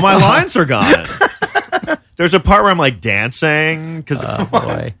 No, all my lines are gone. There's a part where I'm like dancing because Oh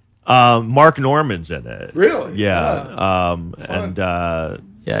boy. Mark Norman's in it. Really? Yeah.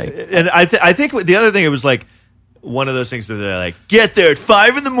 Yeah. And I think the other thing, it was like one of those things where they're like, get there at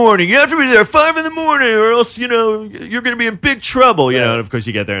 5 a.m. You have to be there at 5 a.m, or else you're going to be in big trouble. And of course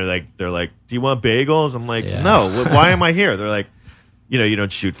you get there and they're like, do you want bagels? I'm like, Yeah. no. Why am I here? They're like, you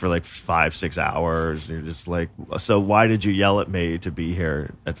don't shoot for like 5-6 hours. You're just like, so why did you yell at me to be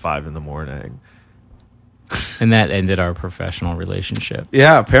here at 5 a.m? And that ended our professional relationship.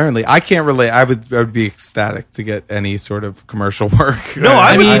 Yeah, apparently I can't relate. I would be ecstatic to get any sort of commercial work. No,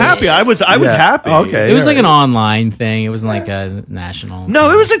 I was mean, happy. I was Yeah. happy. Okay. It was like an Alright. online thing. It wasn't like a national. No,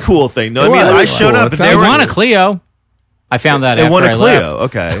 thing. it was a cool thing. No, I It mean, was. I It showed was up. cool. And It they It sounds was were on a Clio. I found that They after won I a left. Clio.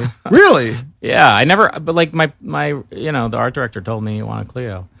 Okay. Really? Yeah, I never. But like my the art director told me he wanted a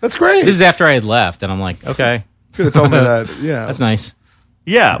Clio. That's great. This is after I had left, and I'm like, okay, Could have told me that. Yeah. that's nice.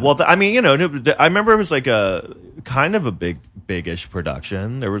 Yeah, well, I mean, you know, I remember it was like a kind of a big-ish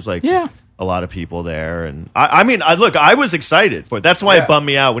production. There was like Yeah. a lot of people there, and I mean, look, I was excited for it. That's why Yeah. it bummed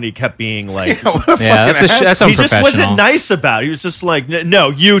me out when he kept being like, What a Yeah, fucking ass. that's he just unprofessional. wasn't nice about it. He was just like, no,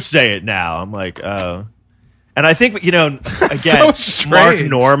 you say it now. I'm like, oh. And I think, you know, again, so strange. Mark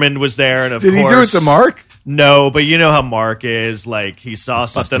Norman was there, and of Did he course, do it to Mark? No, but you know how Mark is. Like, he saw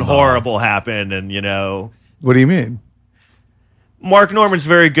something busting horrible happen, and you know. What do you mean? Mark Norman's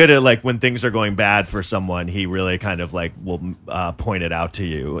very good at like when things are going bad for someone, he really kind of like will point it out to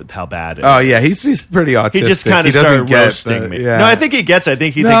you how bad it Oh is. yeah, he's pretty autistic. He just kind of doesn't started get roasting the- me. Yeah. No, I think he gets. I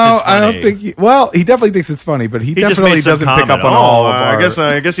think he no, thinks it's I funny. don't think. He definitely thinks it's funny, but he He just definitely made some doesn't pick up comment, on all of I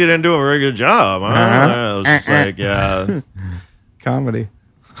our guess you didn't do a very good job. I was just like, yeah, comedy.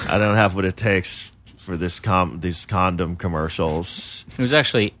 I don't have what it takes for these condom commercials. It was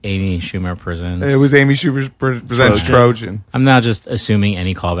actually Amy Schumer Presents. It was Amy Schumer presents Trojan. I'm now just assuming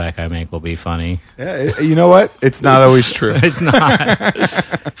any callback I make will be funny. Yeah, you know what? It's not always true. It's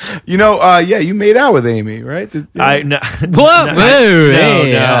not. You know, yeah, you made out with Amy, right? I no, What? no, Whoa,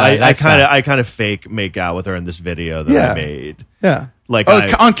 hey, I that's kind of fake make out with her in this video that Yeah. I made. yeah, Like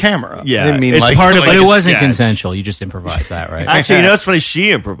on camera. Yeah, I didn't mean it's like part of But like it a wasn't sketch. consensual. You just improvised that, right? Actually, you know, it's funny.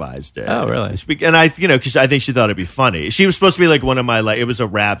 She improvised it. Oh, really? And I, you know, because I think she thought it'd be funny. She was supposed to be like one of my like. It was a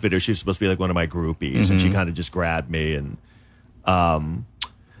rap video. She was supposed to be like one of my groupies, and she kind of just grabbed me and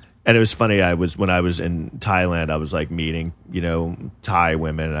it was funny. When I was in Thailand, I was like meeting, you know, Thai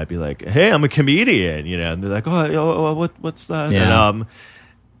women, and I'd be like, "Hey, I'm a comedian," you know, and they're like, "Oh, what's that?" Yeah.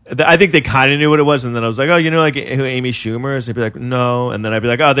 And I think they kind of knew what it was, and then I was like, "Oh, you know, like who Amy Schumer is?" They'd be like, "No," and then I'd be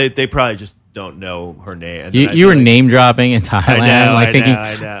like, "Oh, they probably just don't know her name." And then I'd You be were like, name dropping in Thailand, I thinking,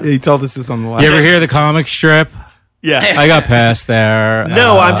 know. He told us this on the last. "You ever hear the comic strip? Yeah. I got past there."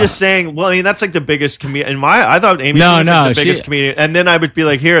 No, I'm just saying. Well, I mean, that's like the biggest comedian. I thought Amy No, was no, like the biggest she- comedian, and then I would be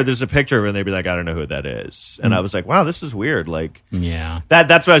like, "Here, there's a picture," of her, and they'd be like, "I don't know who that is," and I was like, "Wow, this is weird." Like Yeah.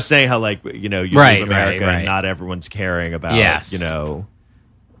 that's what I was saying. How like you know, you Right, leave America, right. and not everyone's caring about Yes. you know,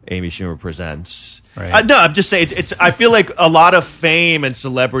 Amy Schumer Presents. Right. No, I'm just saying. It's. I feel like a lot of fame and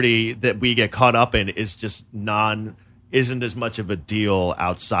celebrity that we get caught up in is just isn't as much of a deal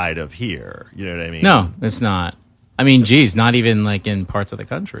outside of here. You know what I mean? No, it's not. I mean, geez, not even like in parts of the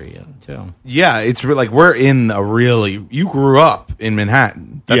country, too. Yeah, it's like we're in a really. You grew up in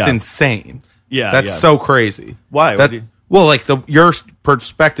Manhattan. That's Yeah. insane. Yeah, that's yeah. so crazy. Why? What That, do you- well, like your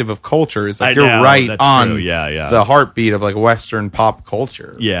perspective of culture is I like you're know, right that's on true. Yeah. the heartbeat of like Western pop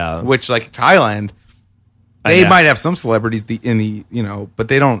culture. Yeah. which like Thailand, I they know. might have some celebrities in the you know, but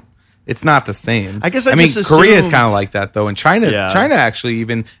they don't. It's not the same. I guess I mean, just Korea is assumed- kind of like that though. And China, Yeah. China actually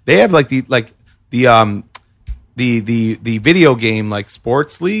even they have like the video game like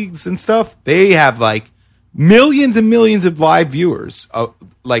sports leagues and stuff. They have like millions and millions of live viewers.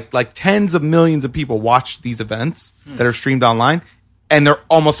 Like tens of millions of people watch these events that are streamed online, and they're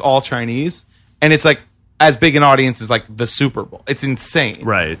almost all Chinese. And it's like as big an audience as like the Super Bowl. It's insane,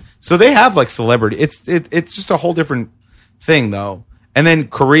 Right. So they have like celebrity. It's just a whole different thing though. And then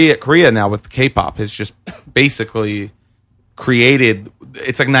Korea now with K-pop has just basically created.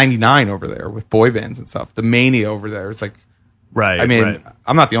 It's like 99 over there with boy bands and stuff. The mania over there is like. Right. I mean, right.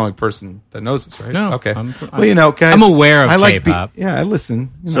 I'm not the only person that knows this, right? No, Okay. I'm- well, you know, guys, I'm aware of I like K-pop. yeah, I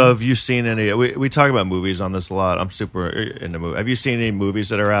listen. You So know. have you seen any? We talk about movies on this a lot. I'm super into movies. Have you seen any movies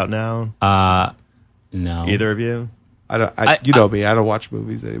that are out now? No. Either of you? I don't. I- You know me. I don't watch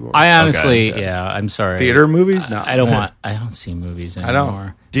movies anymore. I honestly, Okay. yeah, I'm sorry. Theater movies? No, I don't see movies don't.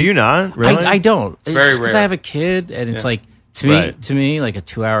 anymore. Do you not? Really? I don't. It's very because rare. I have a kid, and it's Yeah. like Right. to me, like a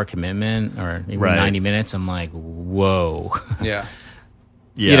 2-hour commitment or even Right. 90 minutes. I'm like, whoa, Yeah.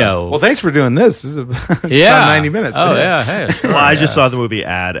 Yeah. you know. Well, thanks for doing this. This is it's yeah, about 90 minutes. Oh yeah, hey, sure, Well, I just yeah. saw the movie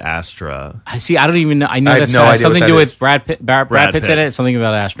Ad Astra. I see. I don't even know. I know I have that's no idea something what to do that with is. Brad Pitt. Brad Pitt's in Pitt. it. Something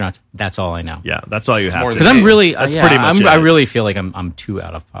about astronauts. That's all I know. Yeah, that's all you have. more to than Because do. I'm really, That's yeah, pretty much I it. really feel like I'm too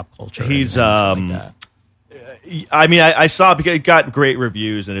out of pop culture. He's, and things like that. I mean, I saw it because it got great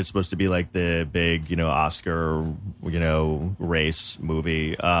reviews, and it's supposed to be like the big, you know, Oscar, you know, race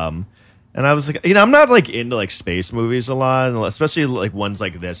movie. And I was like, you know, I'm not like into like space movies a lot, and especially like ones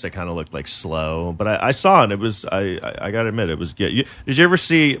like this that kind of looked like slow. But I saw it, and it was, I gotta admit, it was good. Did you ever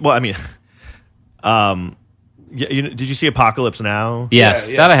see? Well, I mean, did you see Apocalypse Now?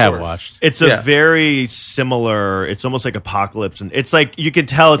 Yes, yeah, that I of have course. watched. It's a Yeah. very similar. It's almost like Apocalypse, and it's like you can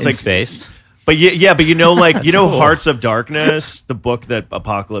tell it's In like space. But yeah, but you know, like you know, cool. Hearts of Darkness, the book that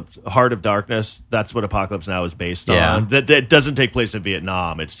Heart of Darkness. That's what Apocalypse Now is based Yeah. on. That doesn't take place in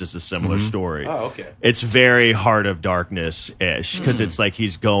Vietnam. It's just a similar story. Oh, okay. It's very Heart of Darkness ish because it's like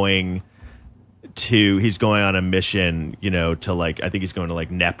he's going. he's going on a mission, to like, I think he's going to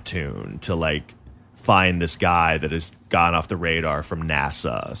like Neptune to like find this guy that has gone off the radar from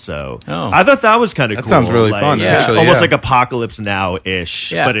NASA. So I thought that was kind of cool. That sounds really fun, actually. Almost yeah. like Apocalypse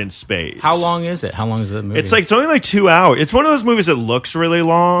Now-ish, Yeah. but in space. How long is it? How long is the movie? It's only like 2 hours. It's one of those movies that looks really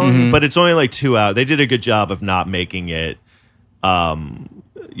long, but it's only like 2 hours. They did a good job of not making it,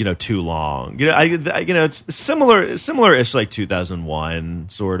 too long. It's similar-ish like 2001,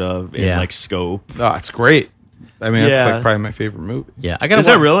 sort of in like scope. Oh, it's great. I mean, that's Yeah. like probably my favorite movie. Yeah, I got. Is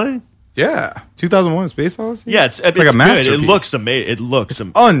that really? Yeah, 2001: Space Odyssey. Yeah, it's like a good. masterpiece. It looks amazing. It looks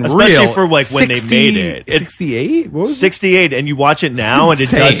unreal, especially for like when they made it. It's 68. What was it? 68, and you watch it now, and it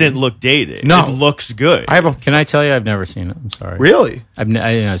Insane. doesn't look dated. No. It looks good. I have a Can I tell you? I've never seen it. I'm sorry. really. I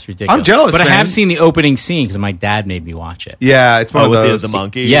know it's ridiculous. I'm jealous, but I man. have seen the opening scene because my dad made me watch it. Yeah, it's one of with those. the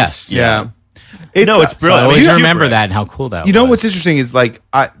monkeys. Yes. Yeah. It's So I brilliant. always You're remember right. that and how cool that was. You know what's interesting is like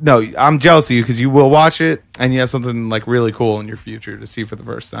I'm jealous of you because you will watch it and you have something like really cool in your future to see for the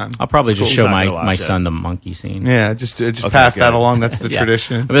first time. I'll probably It's just cool. show He's not my, gonna watch my it. son the monkey scene. Yeah, just pass that good. along. That's the Yeah.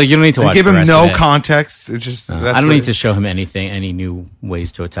 tradition. I'll be like, you don't need to And watch give the him rest no of it. context. It's just that's I don't what need to show him any new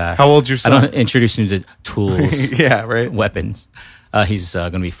ways to attack. How old's your I son? don't introduce him to tools, Yeah, right. weapons. He's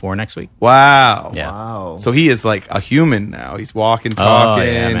going to be 4 next week. Wow. Yeah. Wow. So he is like a human now. He's walking, talking,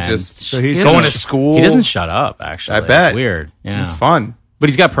 man. just So he's He going doesn't- to school. He doesn't shut up. Actually, I bet. it's weird. Yeah, It's fun. but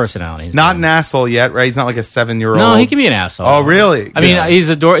he's got personality. He's Not good. an asshole yet, right? He's not like a 7-year-old. No, he can be an asshole. Oh, really? I mean, Good. he's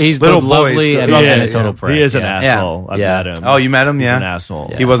He's Little both boys lovely go- and, Yeah, and a yeah. total prick. He is an Yeah. asshole. I've Yeah. met him. Oh, you met him? He's Yeah. an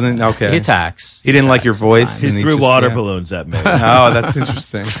asshole. He wasn't okay. He attacks. He didn't like your attacks voice. sometimes. He And threw just- water yeah. balloons at me. Oh, that's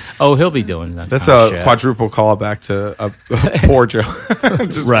interesting. Oh, he'll be doing that. That's kind of a shit. quadruple callback to a poor Joe.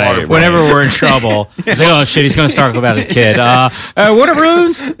 Just Right. water- Whenever we're in trouble, he's like, "Oh shit, he's going to start about his kid." Water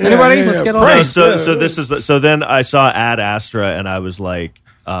balloons? Anybody? yeah, Let's yeah. get on. No, Pranks. so then I saw Ad Astra, and I was like,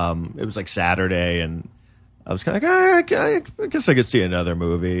 it was like Saturday, and I was kind of like, I guess I could see another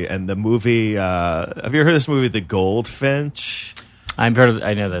movie. And the movie, have you heard of this movie, The Goldfinch? I've heard.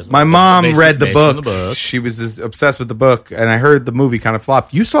 I know there's. My mom based- read the based on book. She was just obsessed with the book, and I heard the movie kind of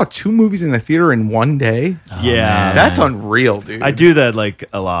flopped. You saw 2 movies in the theater in one day? Yeah, man. That's unreal, dude. I do that like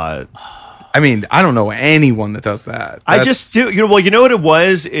a lot. I mean, I don't know anyone that does that. I just do. You know what it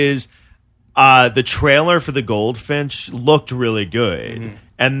was is the trailer for The Goldfinch looked really good.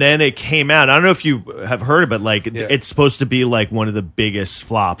 And then it came out. I don't know if you have heard of it. Like Yeah. it's supposed to be like one of the biggest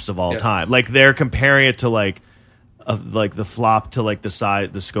flops of all Yes. time. Like they're comparing it to like the flop to like the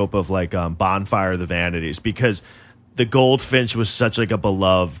scope of like Bonfire of the Vanities, because The Goldfinch was such like a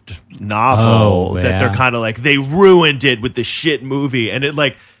beloved novel Oh, that they're yeah. kind of like they ruined it with the shit movie, and it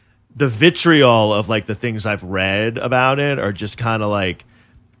like the vitriol of like the things I've read about it are just kind of like.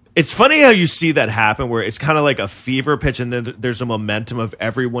 It's funny how you see that happen where it's kind of like a fever pitch, and then there's a momentum of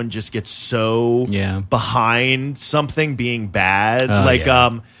everyone just gets so Yeah. behind something being bad. Oh, like, yeah.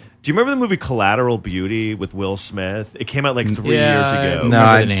 do you remember the movie Collateral Beauty with Will Smith? It came out like 3 Yeah, years I ago. remember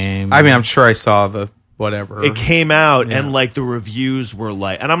no, the name. I mean, I'm sure I saw the whatever. It came out, Yeah. and like the reviews were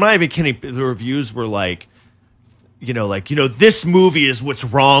like, and I'm not even kidding. The reviews were like, this movie is what's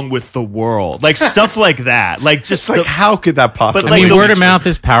wrong with the world, like stuff like that. Like just It's like, how could that possibly? like, I mean, the- word of mouth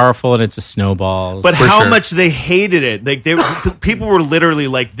is powerful, and it's a snowball. But For how sure. much they hated it! Like people were literally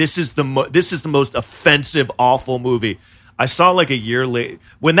like, "This is the most offensive, awful movie." I saw it like a year late.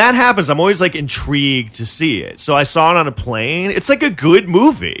 When that happens, I'm always like intrigued to see it. So I saw it on a plane. It's like a good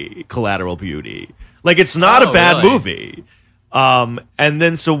movie, Collateral Beauty. Like it's not Oh, a bad really? movie. And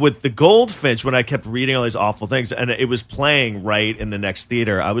then so with The Goldfinch, when I kept reading all these awful things, and it was playing right in the next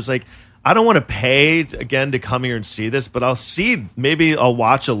theater, I was like, I don't want to pay again to come here and see this, but maybe I'll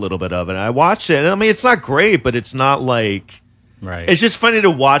watch a little bit of it. And I watched it, and I mean, it's not great, but it's not like, right. it's just funny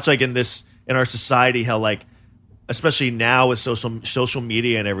to watch, like in our society, how like, especially now with social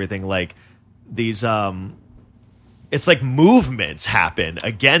media and everything, like these, it's like movements happen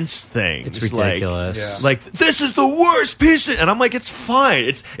against things. It's ridiculous. Like this is the worst piece of, and I'm like, it's fine.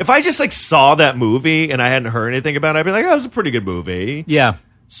 It's if I just like saw that movie and I hadn't heard anything about it, I'd be like, oh, it was a pretty good movie. Yeah.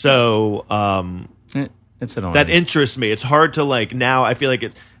 So It's annoying. that interests me. It's hard to like now. I feel like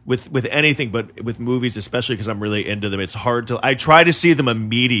it with anything, but with movies especially because I'm really into them. It's hard to. I try to see them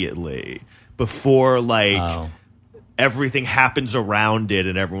immediately before like. Oh. Everything happens around it,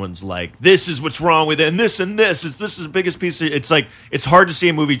 and everyone's like, "This is what's wrong with it," and this is the biggest piece. It's like it's hard to see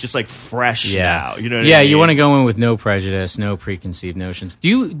a movie just like fresh now. You know? What I mean? You want to go in with no prejudice, no preconceived notions. Do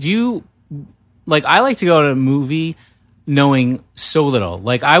you like? I like to go to a movie knowing so little.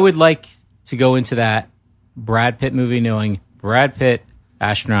 Like I would like to go into that Brad Pitt movie knowing Brad Pitt,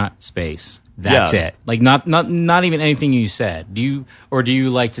 astronaut, space. That's Yeah. it. Like not even anything you said. Do you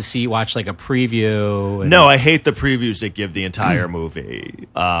like to watch like a preview? And No, I hate the previews that give the entire movie.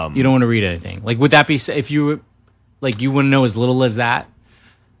 you don't want to read anything. Like, would that be if you like you want to know as little as that?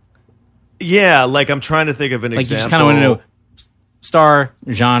 Yeah, like I'm trying to think of an Like example. you just kind of want to know star,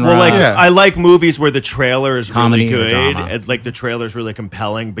 genre. Well, like Yeah. I like movies where the trailer is Comedy really or good, drama. and like the trailer is really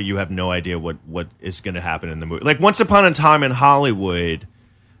compelling, but you have no idea what is going to happen in the movie. Like Once Upon a Time in Hollywood,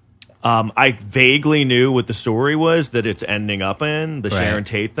 I vaguely knew what the story was that it's ending up in, the Right. Sharon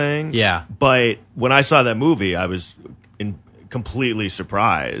Tate thing. Yeah. But when I saw that movie, I was completely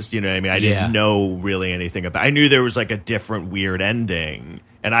surprised. You know what I mean? I Yeah. didn't know really anything about. I knew there was like a different weird ending,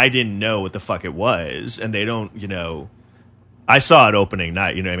 and I didn't know what the fuck it was. And they don't, you know. I saw it opening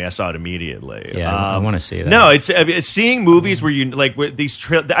night. You know what I mean? I saw it immediately. Yeah, I wanna see that. No, it's seeing movies where you like where these.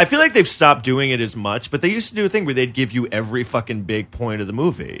 I feel like they've stopped doing it as much, but they used to do a thing where they'd give you every fucking big point of the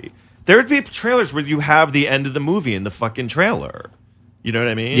movie. There would be trailers where you have the end of the movie in the fucking trailer. You know what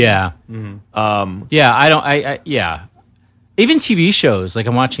I mean? Yeah. Yeah, I don't. Yeah. Even TV shows, like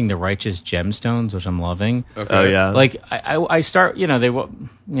I'm watching The Righteous Gemstones, which I'm loving. Oh yeah. Like I start, I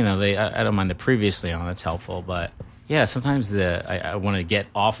don't mind the previously on. That's helpful, but yeah, sometimes I want to get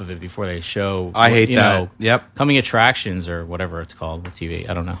off of it before they show. I hate you that. know, Yep. coming attractions or whatever it's called with TV.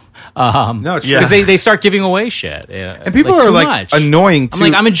 I don't know. No, it's because true. they start giving away shit, And people are too like much. annoying too.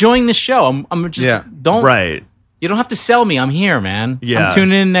 I'm like, I'm enjoying this show. I'm just Yeah. don't right. You don't have to sell me. I'm here, man. Yeah. I'm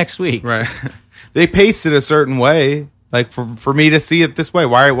tuning in next week. Right. They paste it a certain way, like for me to see it this way.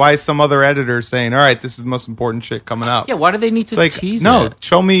 Why is some other editor saying, "All right, this is the most important shit coming up"? Yeah. Why do they need to It's like, tease no, it?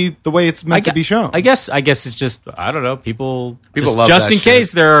 show me the way it's meant to be shown. I guess it's just I don't know. People just, love just that in shit.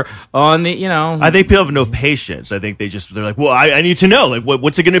 case they're on the I think people have no patience. I think they're like, well, I need to know, like,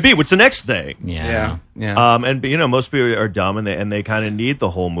 what's it going to be? What's the next thing? yeah. yeah. And most people are dumb, and they kind of need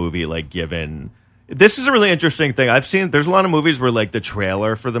the whole movie, like, given. This is a really interesting thing. I've seen. There's a lot of movies where like the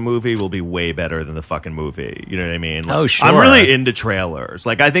trailer for the movie will be way better than the fucking movie. You know what I mean? Like, Oh, sure. I'm really into trailers.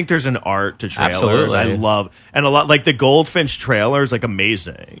 Like, I think there's an art to trailers. Absolutely. I love, and a lot like the Goldfinch trailer is like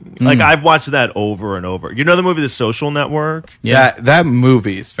amazing. Hmm. Like I've watched that over and over. You know the movie The Social Network? Yeah. That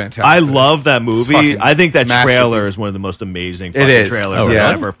movie is fantastic. I love that movie. fucking I think that trailer masterpiece. is one of the most amazing fucking is. trailers Oh, I've yeah?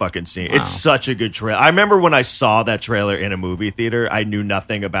 ever fucking seen. It's such a good trailer. I remember when I saw that trailer in a movie theater, I'd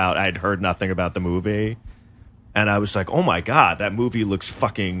heard nothing about the movie. And I was like, oh my God, that movie looks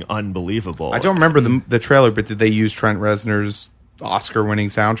fucking unbelievable. I don't remember the trailer, but did they use Trent Reznor's Oscar-winning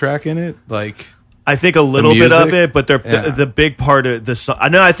soundtrack in it? Like, I think a little bit of music? it, but Yeah. the big part of the song.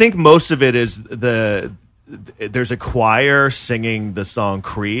 I think most of it is there's a choir singing the song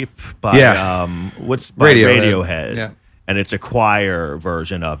 "Creep" by Yeah. by Radiohead. Radiohead, Yeah. and it's a choir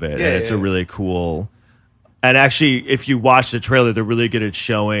version of it, Yeah, and it's yeah, a really cool. And actually, if you watch the trailer, they're really good at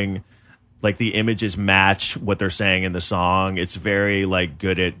showing. Like the images match what they're saying in the song. It's very like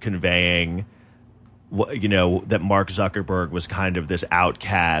good at conveying, that Mark Zuckerberg was kind of this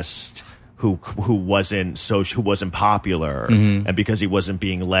outcast who wasn't popular, and because he wasn't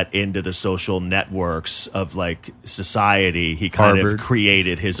being let into the social networks of like society, he kind Harvard. of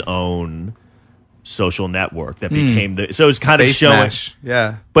created his own social network that became so it's kind of Face showing. Mash.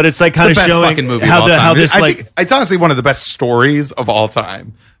 Yeah. But it's like kind The of best showing fucking movie how of all time. how this I like think it's honestly one of the best stories of all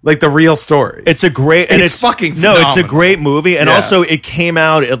time. Like the real story. it's a great and It's fucking no, it's a phenomenal. great movie, and Yeah. also it came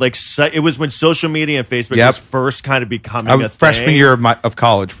out at like it was when social media and Facebook Yep. was first kind of becoming a freshman thing. year of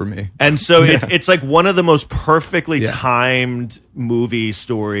college for me. And so it's like one of the most perfectly Yeah. timed movie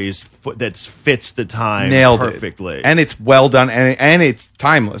stories that fits the time Nailed perfectly. it. And it's well done, and it's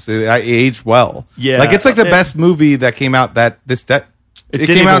timeless. It aged well. Yeah. Like it's like the It- best movie that came out it didn't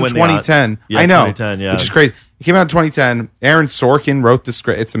came even out in win the 2010. Yeah, I know, 2010, yeah. which is crazy. It came out in 2010. Aaron Sorkin wrote the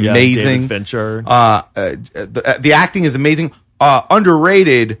script. It's Yeah, amazing. David Fincher. The acting is amazing.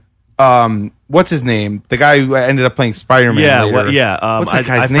 Underrated. What's his name? The guy who ended up playing Spider-Man. yeah, later. I What's that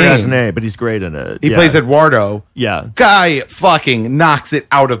guy's forgot his name? name, but he's great in it. He Yeah. plays Eduardo. Yeah. Guy fucking knocks it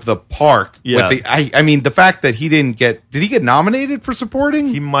out of the park. Yeah. With I mean, the fact that he didn't did he get nominated for supporting?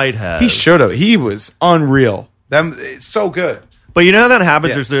 He might have. He should have. He was unreal. It's so good. But you know how that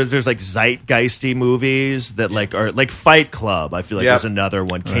happens? Yeah. There's like zeitgeisty movies that like are like Fight Club. I feel like Yep. there's another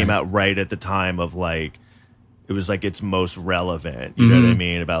one came out right at the time of like it was like its most relevant. You know what I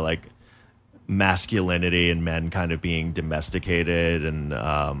mean? About like masculinity and men kind of being domesticated, and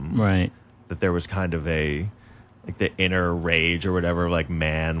Right. that there was kind of a like the inner rage or whatever. Like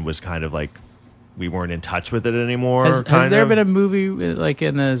man was kind of like we weren't in touch with it anymore. Has kind there of. been a movie like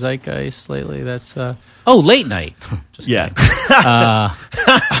in the zeitgeist lately that's Late Night. Just Yeah. kidding.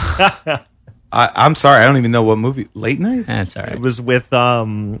 I'm sorry, I don't even know what movie. Late Night? That's all right. It was with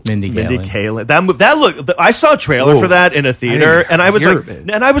Mindy Kaling. That look. I saw a trailer for that in a theater, and I was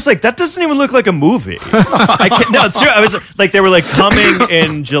like, that doesn't even look like a movie. I was like, they were like coming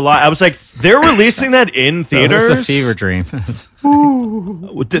in July. I was like, they're releasing that in theaters. It's a fever dream.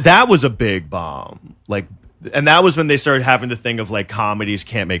 That was a big bomb. Like, and that was when they started having the thing of like comedies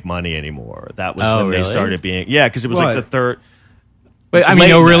can't make money anymore. That was when they started being because it was like the third. Wait, I mean,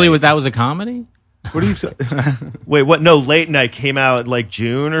 no, really? That was a comedy? What are you saying? Wait, what? No, Late Night came out like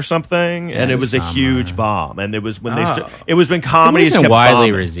June or something, and it was a huge bomb. And it was when it was when comedies kept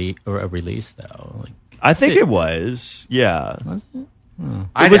widely released though. Like, I think it was. Yeah, was it?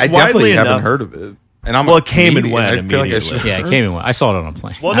 I definitely haven't heard of it. And it came and went. I feel like it came and went. I saw it on a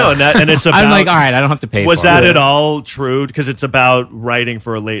plane. Well, no, and it's about. I'm like, all right, I don't have to pay. Was that at all true? Because it's about writing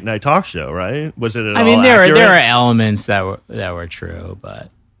for a late night talk show, right? Was it? I mean, there are elements that were true,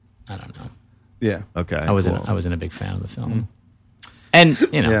 but I don't know. Yeah. Okay. I wasn't a big fan of the film, and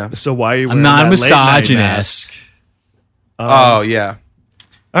you know. Yeah. So why are you? I'm not a misogynist. Oh yeah.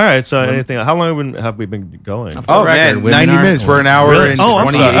 All right. So anything? How long have we been going? Oh man, 90 minutes. We're an hour and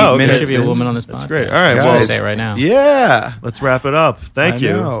 28 minutes. There should be a woman on this podcast. That's great. All right. Well, I'll say it right now. Yeah. Let's wrap it up. Thank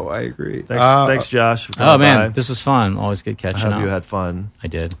you. No, I agree. Thanks, Josh. Oh man, this was fun. Always good catching up. I hope you had fun. I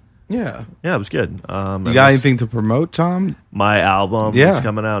did. Yeah. Yeah, it was good. You got anything to promote, Tom? My album is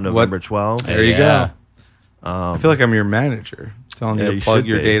coming out November 12th. There you go. I feel like I'm your manager. Telling you to plug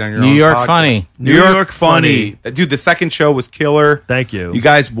your date on your New own York podcast. Funny. New York Funny. Dude, the second show was killer. Thank you. You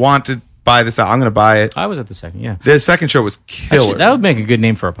guys want to buy this out. I'm going to buy it. I was at the second, yeah. The second show was killer. Actually, that would make a good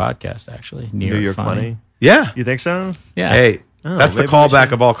name for a podcast, actually. New York Funny. Yeah. You think so? Yeah. Hey, that's the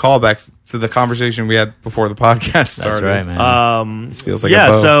callback of all callbacks to the conversation we had before the podcast started. That's right, man. This feels like a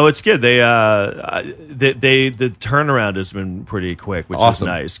bow. So it's good. The turnaround has been pretty quick, which is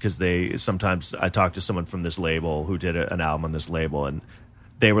nice because sometimes I talk to someone from this label who did an album on this label, and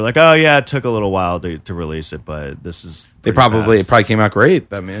they were like, "Oh yeah, it took a little while to release it, but this is." It probably came out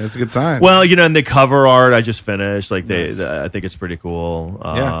great. I mean, it's a good sign. Well, and the cover art I just finished. Like I think it's pretty cool.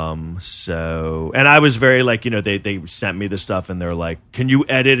 So, and I was very like, they sent me the stuff and they're like, "Can you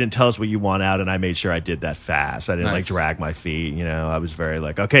edit and tell us what you want out?" And I made sure I did that fast. I didn't like drag my feet. I was very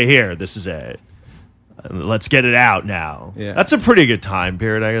like, "Okay, here, this is it. Let's get it out now." Yeah. That's a pretty good time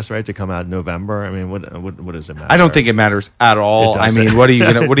period, I guess, right? To come out in November. I mean, what does it matter? I don't think it matters at all. I mean, what are you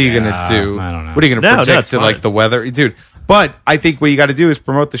gonna do? I don't know. What are you gonna project to like the weather, dude? But I think what you got to do is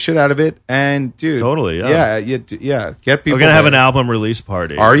promote the shit out of it, and dude, totally, yeah. Get people. We're gonna have an album release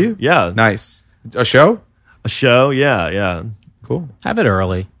party. Are you? Yeah, nice. A show? A show? Yeah. Cool. Have it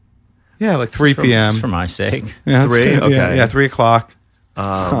early. Yeah, like 3 p.m. Just for my sake. Yeah, 3? Okay. Yeah, 3 o'clock.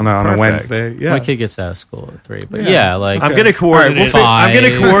 On a Wednesday. Yeah. My kid gets out of school at 3. But like I'm gonna coordinate. I'm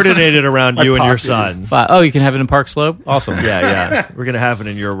gonna coordinate it around you and your son. 5. Oh, you can have it in Park Slope. Awesome. Yeah. We're gonna have it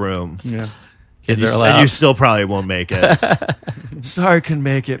in your room. Yeah. Kids are allowed. And you still probably won't make it. Sorry, couldn't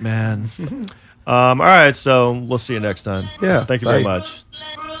make it, man. All right, so we'll see you next time. Yeah. Thank you very much.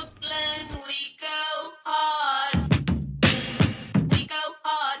 Brooklyn, we go hard. We go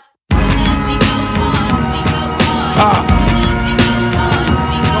hard. Brooklyn, we go hard. We go hard. Brooklyn, we go hard.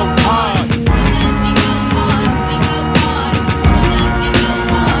 We go hard. Brooklyn, we go hard. We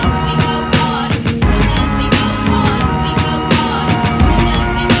go hard. Brooklyn, we go hard. We go hard. Brooklyn, we go hard. We go hard. Brooklyn, we go hard. We go hard. Brooklyn, we go hard. We go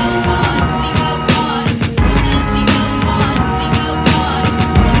hard. Brooklyn, we go hard.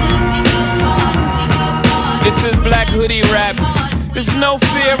 We go hard. This is Black Hoodie Rap. There's no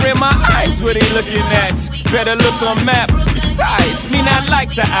fear in my eyes, what they looking at? Better look on map. Besides, me not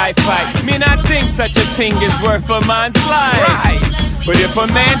like the eye fight. Me not think such a thing is worth a man's life. Right. But if a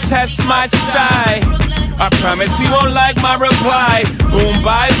man tests my style, I promise he won't like my reply. Boom,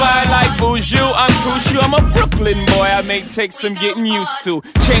 bye-bye like Boujou, I'm crucial. I'm a Brooklyn boy, I may take some getting used to.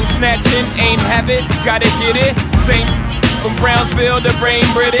 Chain snatching, ain't habit, gotta get it. Same from Brownsville to Brain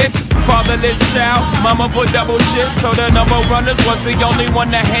British. Fatherless child, mama put double shift, so the number runners was the only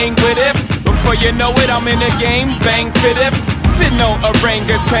one to hang with it. Before you know it, I'm in the game, bang fit it. Fit no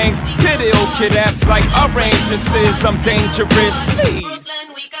orangutans, pit ill kid apps like oranges. I'm dangerous. Jeez.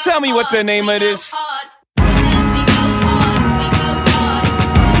 Tell me what the name of this.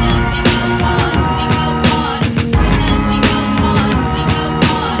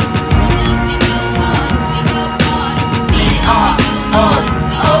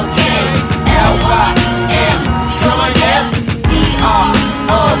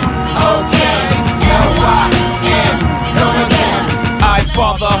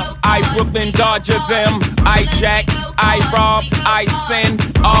 Brooklyn Dodger them. I jack, I rob, I sin.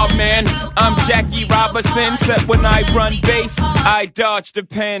 Oh man, I'm Jackie Robinson. Except when I run base, I dodge the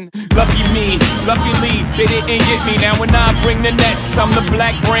pen. Lucky me, luckily they didn't get me. Now when I bring the nets, I'm the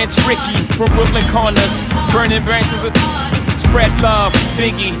Black Branch Ricky from Brooklyn Corners. Burning branches of spread love,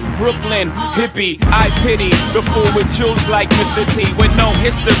 Biggie, Brooklyn, hippie, I pity the fool with jewels like Mr. T. With no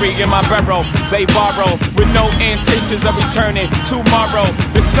history in my barrel, they borrow with no intentions of returning tomorrow.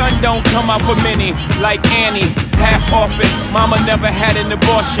 The sun don't come out for many, like Annie, half orphan. Mama never had an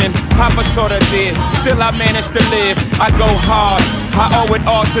abortion, Papa sorta did. Still I managed to live, I go hard, I owe it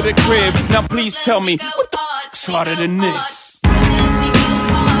all to the crib. Now please tell me, what the f***'s harder than this?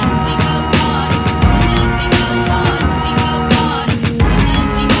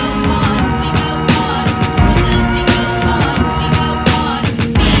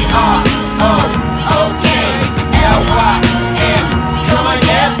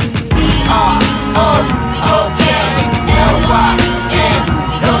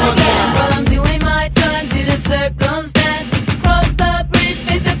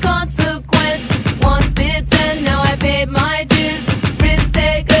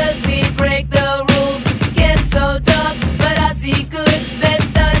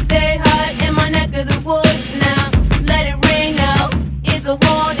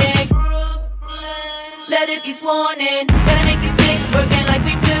 Let it be sworn in. Gotta make it stick, working like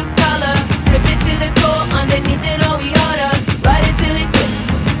we blue collar. Flip it to the core, underneath it all we harder. Ride it till it quick,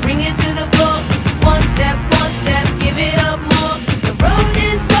 bring it to the floor. One step, give it up more. The road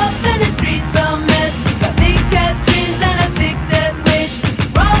is rough and the streets a mess. Got big cash dreams and a sick death wish.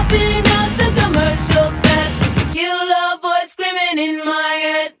 Robbing out the commercial stash. The killer voice screaming in my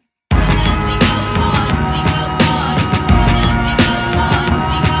head.